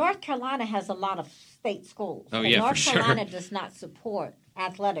see, North Carolina has a lot of state schools. Oh, and yeah, for North sure. Carolina does not support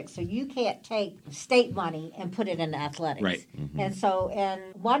athletics, so you can't take state money and put it into athletics. Right. And so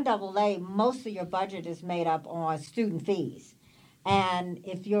in 1AA, most of your budget is made up on student fees. And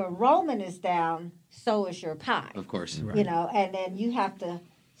if your enrollment is down, so is your pie. Of course. And then you have to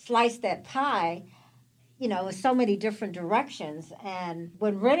slice that pie, in so many different directions. And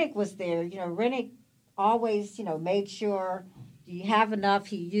when Rennick was there, Rennick always, made sure you have enough.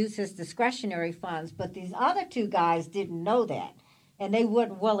 He used his discretionary funds, but these other two guys didn't know that, and they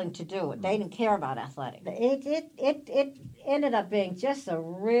weren't willing to do it. They didn't care about athletics. It ended up being just a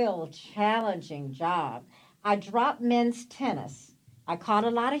real challenging job. I dropped men's tennis. I caught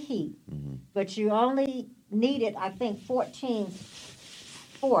a lot of heat, but you only needed, I think, 14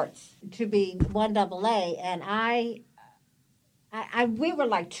 sports to be 1AA, and we were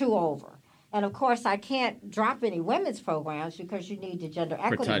like 2 over. And of course, I can't drop any women's programs because you need the gender For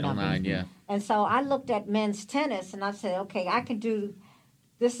equity Title numbers. IX, yeah. And so I looked at men's tennis and I said, okay, I can do,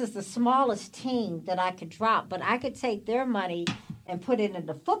 this is the smallest team that I could drop, but I could take their money and put it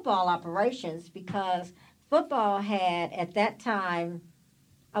into football operations because football had at that time,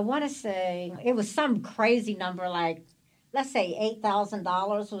 I want to say, it was some crazy number like, let's say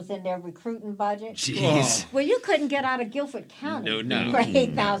 $8,000 was in their recruiting budget. Jeez. Well, you couldn't get out of Guilford County No. for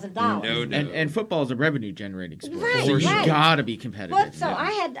 $8,000. No. And football is a revenue generating sport. Right, so you right. gotta be competitive. But so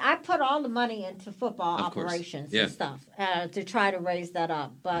Yeah. I put all the money into football Of course. operations Yeah. and stuff to try to raise that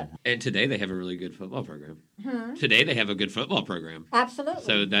up. But And today they have a really good football program. Hmm. Today they have a good football program. absolutely.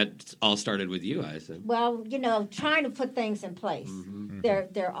 So that all started with you, I assume. Well, trying to put things in place. Mm-hmm.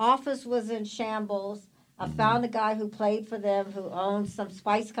 Their office was in shambles. I found a guy who played for them who owned some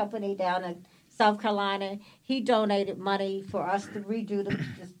spice company down in South Carolina. He donated money for us to redo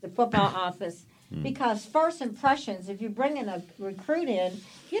the football office. Because first impressions, if you're bringing a recruit in,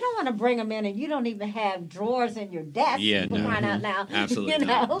 you don't want to bring them in and you don't even have drawers in your desk. Yeah, for no. crying out loud. Absolutely you know?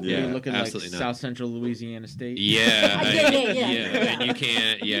 not. You're Yeah, looking like absolutely not. South Central Louisiana State. Yeah, Yeah. and you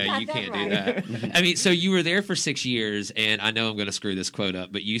can't. You Yeah, got you that can't right. do that. I mean, so you were there for 6 years, and I know I'm going to screw this quote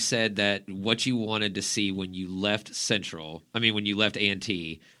up, but you said that what you wanted to see when you left when you left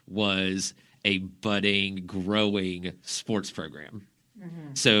A&T, was a budding, growing sports program.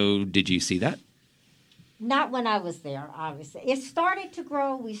 Mm-hmm. So, did you see that? Not when I was there, obviously. It started to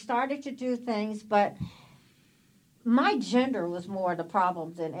grow. We started to do things, but my gender was more the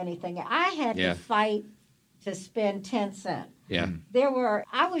problem than anything. I had Yeah. to fight to spend 10 cents. Yeah.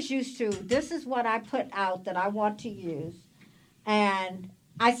 I was used to, this is what I put out that I want to use, and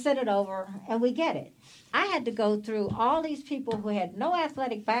I sent it over, and we get it. I had to go through all these people who had no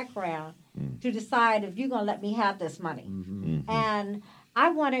athletic background to decide if you're going to let me have this money. And I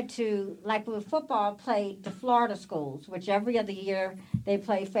wanted to, like with football, play the Florida schools, which every other year they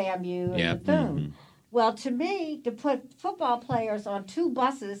play FAMU and Yeah. Bethune. Well, to me, to put football players on 2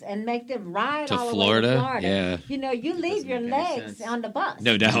 buses and make them ride To all the way Florida? to Florida, Yeah. you know, you leave Doesn't your make any legs sense. on the bus.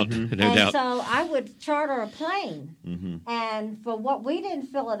 No doubt. No and doubt. so I would charter a plane, and for what we didn't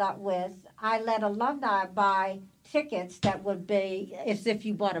fill it up with, I let alumni buy tickets that would be as if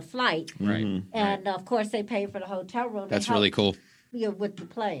you bought a flight. Right. And of course, they pay for the hotel room. They That's really help cool. you with the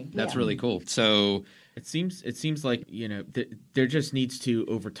plane. That's Yeah. really cool. So, It seems like there just needs to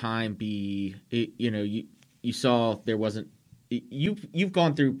over time be you saw there wasn't you've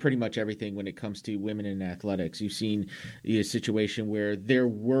gone through pretty much everything when it comes to women in athletics. You've seen a situation where there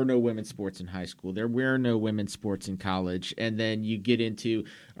were no women's sports in high school, there were no women's sports in college, and then you get into,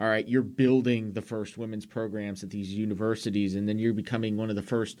 all right, you're building the first women's programs at these universities, and then you're becoming one of the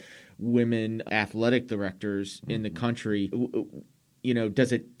first women athletic directors in the country.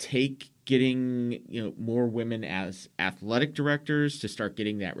 Does it take getting more women as athletic directors to start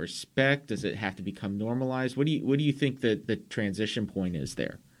getting that respect? Does it have to become normalized? What do you think that the transition point is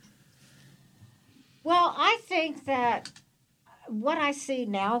there? Well, I think that what I see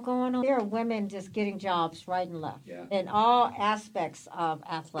now going on, there are women just getting jobs right and left in all aspects of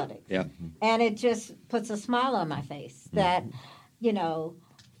athletics. yeah. And it just puts a smile on my face that,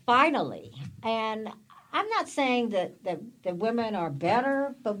 finally. And I'm not saying that women are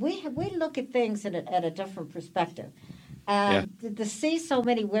better, but we look at things at a different perspective. And to see so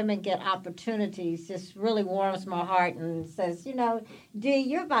many women get opportunities just really warms my heart and says, Dee,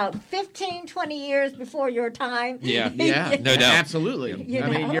 you're about 15, 20 years before your time. Yeah. Yeah, No doubt. absolutely. You I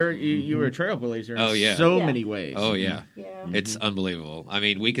mean, know? you were a trailblazer in Oh, yeah. so Yeah. many ways. Oh, yeah. Yeah. It's unbelievable. I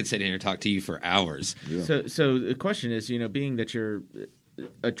mean, we could sit here and talk to you for hours. Yeah. So the question is, being that you're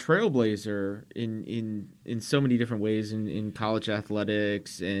a trailblazer in so many different ways in college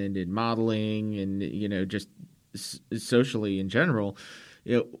athletics and in modeling and just socially in general,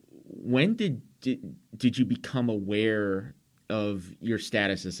 when did you become aware of your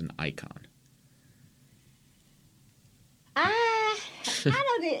status as an icon?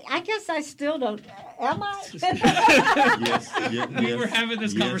 I guess I still don't. Am I? Yes. We were having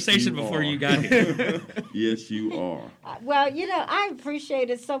this Yes, conversation you before are. you got here. Yes, you are. Well, I appreciate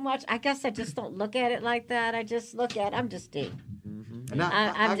it so much. I guess I just don't look at it like that. I just look at I'm just Dee. And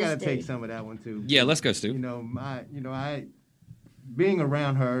I'm I gotta just take Dee. some of that one too. Yeah, let's go, Stu. I being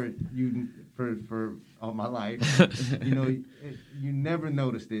around her for all my life, you never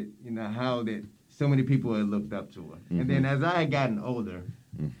noticed it, how that so many people had looked up to her. And then as I had gotten older,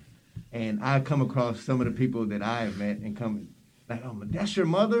 and I come across some of the people that I have met and come like, oh, that's your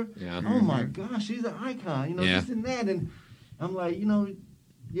mother? Yeah. Oh my gosh, she's an icon, Yeah. this and that. And I'm like,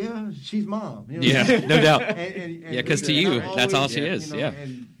 yeah, she's mom. Yeah, no doubt. And Yeah, 'cause to you, I've that's all always- she is, yeah.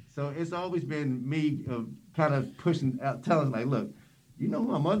 And so it's always been me kind of pushing out, telling like, look, you know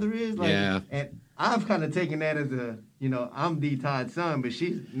who my mother is? Like, Yeah. And I've kind of taken that as I'm D. Todd's son, but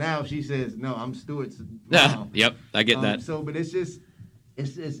she says, no, I'm Stewart's mom. Yep, I get that. So, but it's just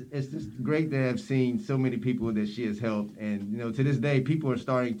great to have seen so many people that she has helped, and to this day, people are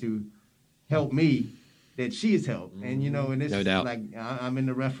starting to help me that she has helped, and and it's No doubt. like I'm in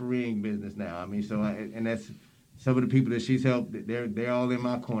the refereeing business now. I mean, and that's some of the people that she's helped. They're all in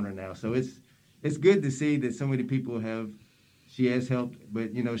my corner now, so it's good to see that so many people she has helped,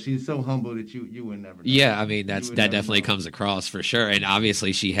 but she's so humble that you would never know. Yeah, I mean that would definitely never know. comes across for sure, and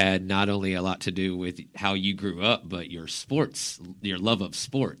obviously she had not only a lot to do with how you grew up, but your love of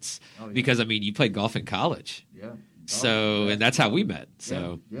sports. Oh, yeah. Because I mean, you played golf in college, Yeah. so and that's how we met.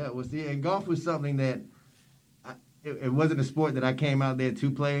 So yeah. Well, see, and golf was something that it wasn't a sport that I came out there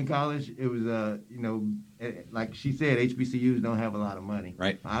to play in college. It was like she said, HBCUs don't have a lot of money.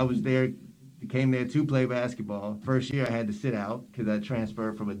 Right. I was there. Came there to play basketball. First year I had to sit out because I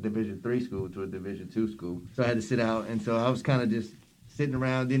transferred from a Division III school to a Division II school. So I had to sit out, and so I was kind of just sitting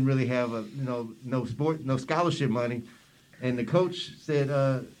around. Didn't really have no scholarship money. And the coach said,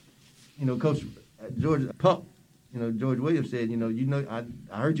 Coach George Pup, George Williams said,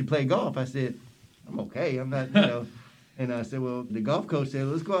 I heard you play golf. I said, I'm okay. I'm not, And I said, well, the golf coach said,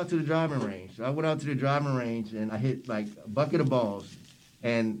 let's go out to the driving range. So I went out to the driving range, and I hit like a bucket of balls.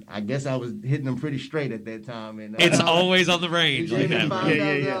 And I guess I was hitting them pretty straight at that time. And It's always on the range. He Like gave me that.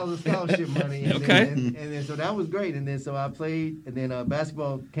 $5,000 of scholarship money. And Okay. then so that was great. And then so I played, and then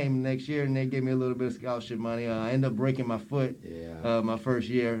basketball came next year, and they gave me a little bit of scholarship money. I ended up breaking my foot my first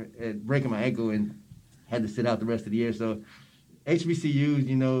year, breaking my ankle, and had to sit out the rest of the year. So HBCUs,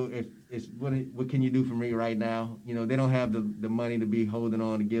 you know, if it's what can you do for me right now? You know, they don't have the money to be holding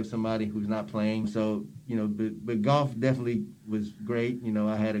on to give somebody who's not playing. So, you know, but golf definitely was great. You know,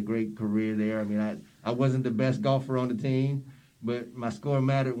 I had a great career there. I mean, I wasn't the best golfer on the team, but my score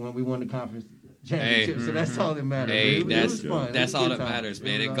mattered when we won the conference championship. So that's all that mattered. Hey, it was fun. It that's was a all good that time. matters,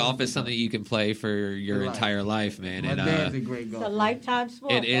 man. It And was golf awesome. is something you can play for your For life. entire life, man. My And dad's a great It's a golfer. lifetime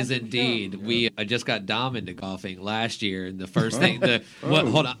sport. it is that's for indeed. sure. I just got Dom into golfing last year, and the first thing,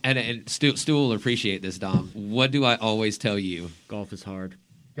 hold on, and Stu will appreciate this, Dom. What do I always tell you? Golf is hard.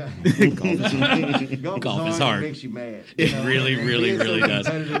 Golf Golf is hard. It makes you mad. It really, really, Being so really does.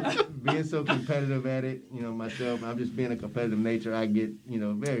 competitive- Being so competitive at it, you know, myself, I'm just being a competitive nature. I get, you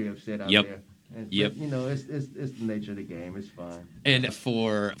know, very upset out Yep. there. And, Yep. But, you know, it's the nature of the game. It's fun. And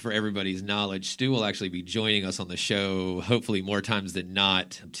for everybody's knowledge, Stu will actually be joining us on the show, hopefully more times than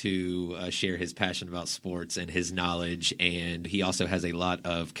not, to share his passion about sports and his knowledge. And he also has a lot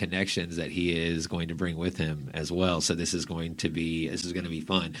of connections that he is going to bring with him as well. So this is going to be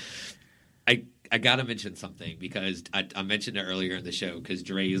fun. I got to mention something because I mentioned it earlier in the show because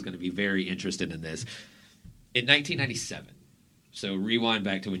Dre is going to be very interested in this. In 1997, so rewind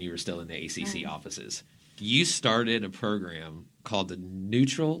back to when you were still in the ACC offices, you started a program called the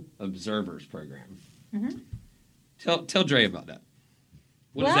Neutral Observers Program. Mm-hmm. Tell Dre about that.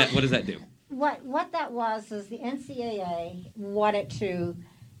 What does that do? What that was is the NCAA wanted to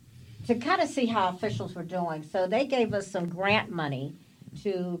kind of see how officials were doing. So they gave us some grant money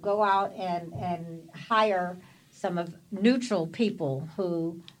to go out and hire some of neutral people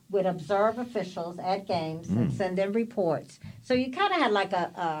who would observe officials at games and send them reports. So you kind of had like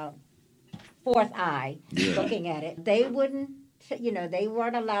a fourth eye looking at it. They wouldn't, you know, they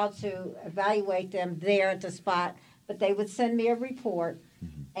weren't allowed to evaluate them there at the spot, but they would send me a report.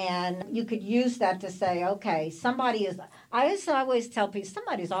 And you could use that to say, okay, somebody is. I always tell people,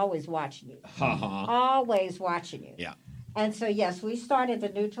 somebody's always watching you. Always watching you. Yeah. And so, yes, we started the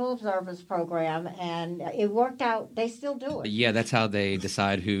Neutral Observers Program, and it worked out. They still do it. Yeah, that's how they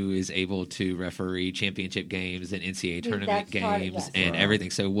decide who is able to referee championship games and NCAA tournament That's part of- games yes. and everything.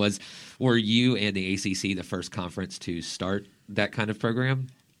 So were you and the ACC the first conference to start that kind of program?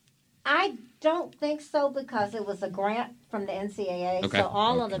 I don't think so because it was a grant from the NCAA. Okay. So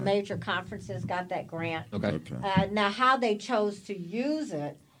all of the major conferences got that grant. Okay. Now, how they chose to use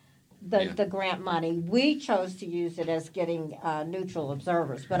it, the grant money, we chose to use it as getting neutral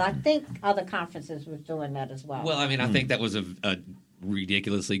observers. But I think other conferences were doing that as well. Well, I mean, I think that was a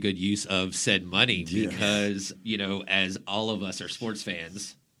ridiculously good use of said money because, you know, as all of us are sports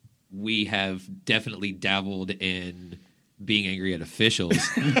fans, we have definitely dabbled in being angry at officials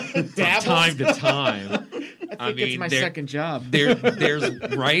from time to time. I think it's my second job. There's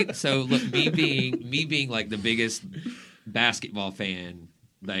right. So look, me being like the biggest basketball fan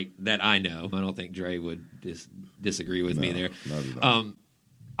like that I know. I don't think Dre would disagree with me there. Not at all.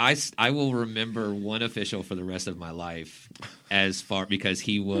 I will remember one official for the rest of my life because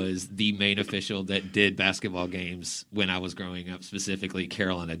he was the main official that did basketball games when I was growing up, specifically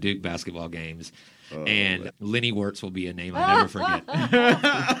Carolina Duke basketball games. And Lenny Wirtz will be a name I never forget.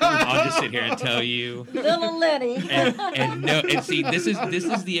 I'll just sit here and tell you. Little Lenny. And see, this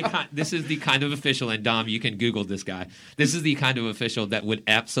is the kind of official, and Dom, you can Google this guy. This is the kind of official that would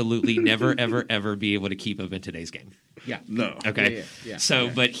absolutely never, ever, ever be able to keep up in today's game. Yeah. No. Okay. Yeah. So,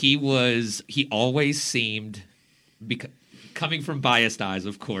 but he always seemed, coming from biased eyes,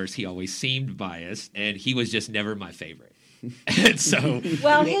 of course, he always seemed biased, and he was just never my favorite. And so,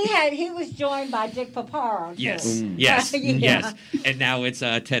 Well, he was joined by Dick Paparo. too. yes, Yeah. yes, and now it's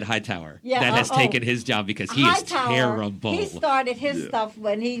Ted Hightower Yeah, that has taken his job because he is Hightower, terrible. He started his stuff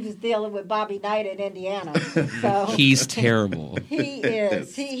when he was dealing with Bobby Knight in Indiana. So He's terrible. he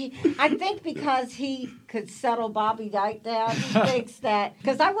is. I think because he could settle Bobby Knight down, he thinks that.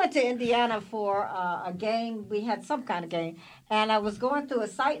 Because I went to Indiana for a game. We had some kind of game, and I was going through a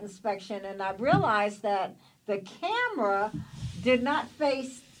site inspection, and I realized that the camera did not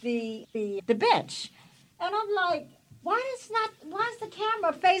face the bench, and I'm like, why is the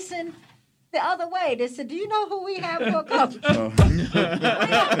camera facing the other way? They said, do you know who we have for coach? we don't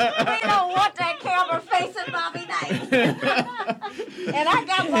want that camera facing Bobby Knight. And I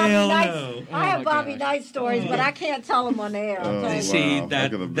got Bobby Knight's. I have Bobby Knight stories, but I can't tell them on the air. Oh, Okay? wow. See, I can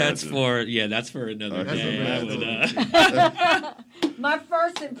that's imagine. that's for another That's day. I amazing. would, My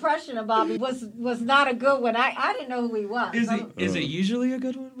first impression of Bobby was not a good one. I didn't know who he was. is it usually a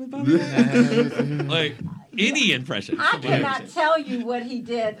good one with Bobby? Like any impression. I from Bobby cannot Knight. tell you what he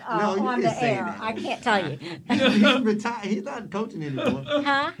did No, you on can the say air. that. I can't tell you. He's retired. He's not coaching anymore.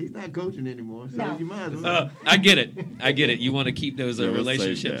 Huh? He's not coaching anymore. So No. you might as well. I get it. You want to keep those Yeah, let's save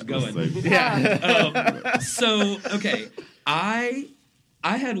relationships that. Let's going. save that. So okay, I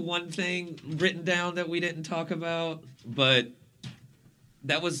had one thing written down that we didn't talk about, but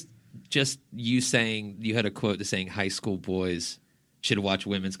that was just you saying you had a quote to saying high school boys should watch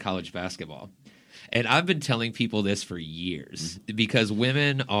women's college basketball. And I've been telling people this for years because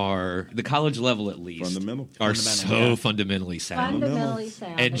women are the college level at least are so fundamentally sound. Fundamentally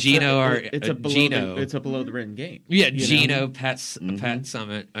sound. And That's Gino right. are It's a below Gino. it's a below the written game. Yeah, you know? Gino, Pat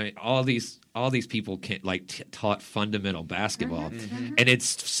Summit, I mean, all these people can taught fundamental basketball, and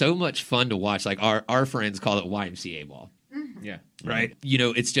it's so much fun to watch. Like our friends call it YMCA ball, Yeah. right? You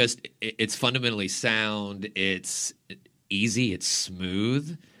know, it's just it's fundamentally sound. It's easy. It's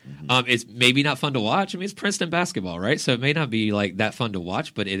smooth. It's maybe not fun to watch. I mean, it's Princeton basketball, right? So it may not be like that fun to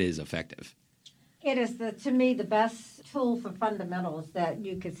watch, but it is effective. It is to me the best tool for fundamentals that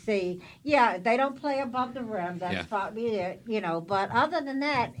you could see. Yeah, they don't play above the rim. That's probably it, But other than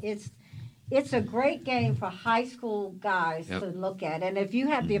that, it's a great game for high school guys to look at. And if you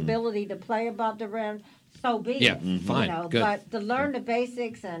have the ability to play above the rim, so be it. Fine, good. But to learn the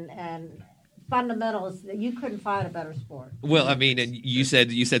basics and fundamentals, you couldn't find a better sport. Well, I mean, and you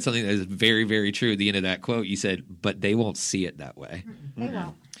said something that is very, very true at the end of that quote. You said, "But they won't see it that way." They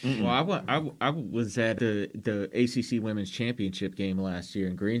won't. Well, I was at the ACC Women's Championship game last year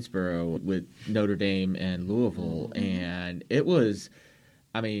in Greensboro with Notre Dame and Louisville, and it was,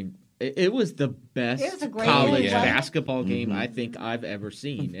 I mean, it was the best It was a great college game, right? basketball game I think I've ever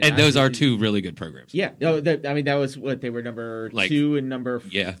seen. And those are two really good programs. Yeah, no, I mean that was what they were number 2 and number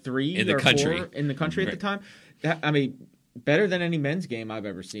 3 in the or country. 4 in the country at the time. I mean, better than any men's game I've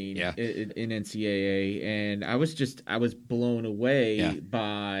ever seen in NCAA, and I was blown away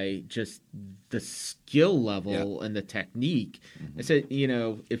by just the skill level and the technique. I said,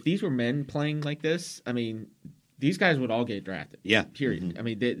 if these were men playing like this, I mean, these guys would all get drafted. Yeah. Period. I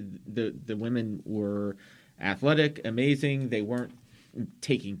mean, the women were athletic, amazing. They weren't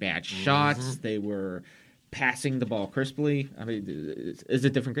taking bad shots. They were passing the ball crisply. I mean, it's a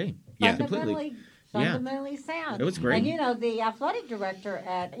different game. Yeah. Completely. Fundamentally sound. It was great. And the athletic director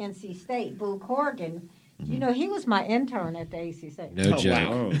at NC State, Boo Corrigan, he was my intern at the ACC. No joke.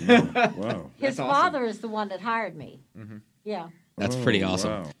 Oh, no. Wow. His awesome. father is the one that hired me. Yeah. That's pretty Oh,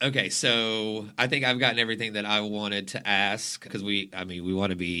 awesome. wow. Okay, so I think I've gotten everything that I wanted to ask because we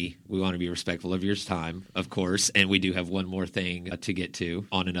want to be respectful of your time, of course, and we do have one more thing to get to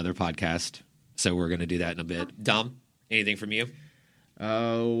on another podcast, so we're going to do that in a bit. Dom, anything from you?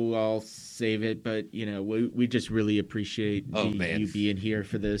 Oh, I'll save it, but we just really appreciate you being here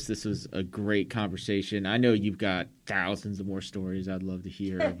for this. This was a great conversation. I know you've got thousands of more stories I'd love to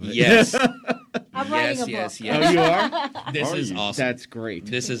hear. But... Yes. I'm writing a book. yes. Oh, you are? This is you? awesome. That's great.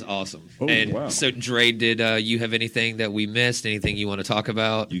 This is awesome. Oh, and wow. so, Dre, did you have anything that we missed? Anything you want to talk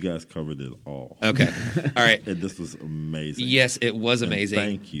about? You guys covered it all. Okay. All right. And this was amazing. Yes, it was amazing.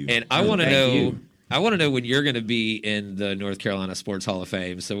 Thank you. And I want to know. I want to know when you're going to be in the North Carolina Sports Hall of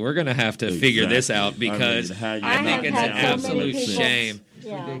Fame. So we're going to have to figure this out because I think it's an absolute shame.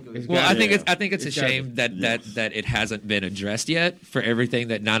 Yeah. Well, I think it's a shame that it hasn't been addressed yet for everything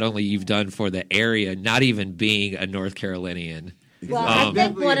that not only you've done for the area, not even being a North Carolinian. Well, I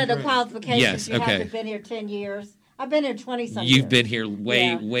think one of the qualifications Yes, you okay. have to have been here 10 years. I've been here 20-something You've years. been here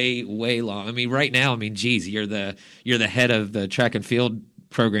way long. I mean, right now, geez, you're the head of the track and field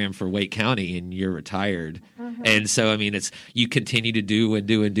program for Wake County and you're retired. And so it's you continue to do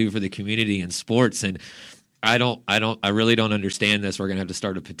for the community and sports, and I really don't understand this. We're gonna have to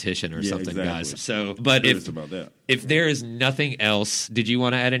start a petition or something, exactly. guys. So but Curious about that. if there is nothing else, did you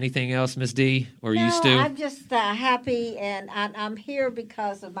want to add anything else, Miss D? Or you Stu? I'm just happy, and I'm here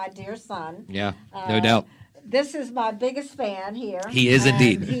because of my dear son. Yeah, no doubt. This is my biggest fan here. He is and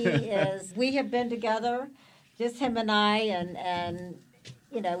indeed. He is. We have been together, just him and I, and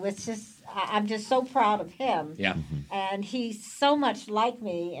it's just I'm just so proud of him. Yeah. And he's so much like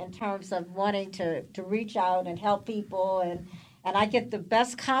me in terms of wanting to reach out and help people, and I get the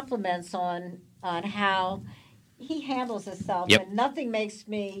best compliments on how he handles himself, Yep. and nothing makes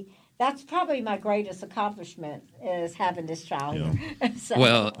me that's probably my greatest accomplishment is having this child. So,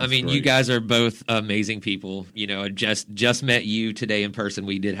 Well, I mean, you great. guys are both amazing people. You know, I just met you today in person.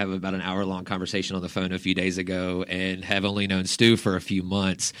 We did have about an hour-long conversation on the phone a few days ago and have only known Stu for a few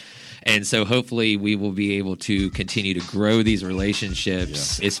months. And so hopefully we will be able to continue to grow these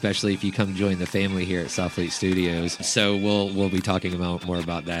relationships, especially if you come join the family here at Southfleet Studios. So we'll be talking about more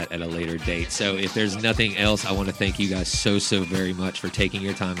about that at a later date. So if there's nothing else, I want to thank you guys so very much for taking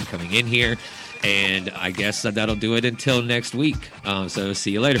your time and coming in here. And I guess that'll do it until next week. So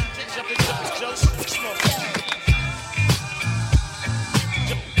see you later.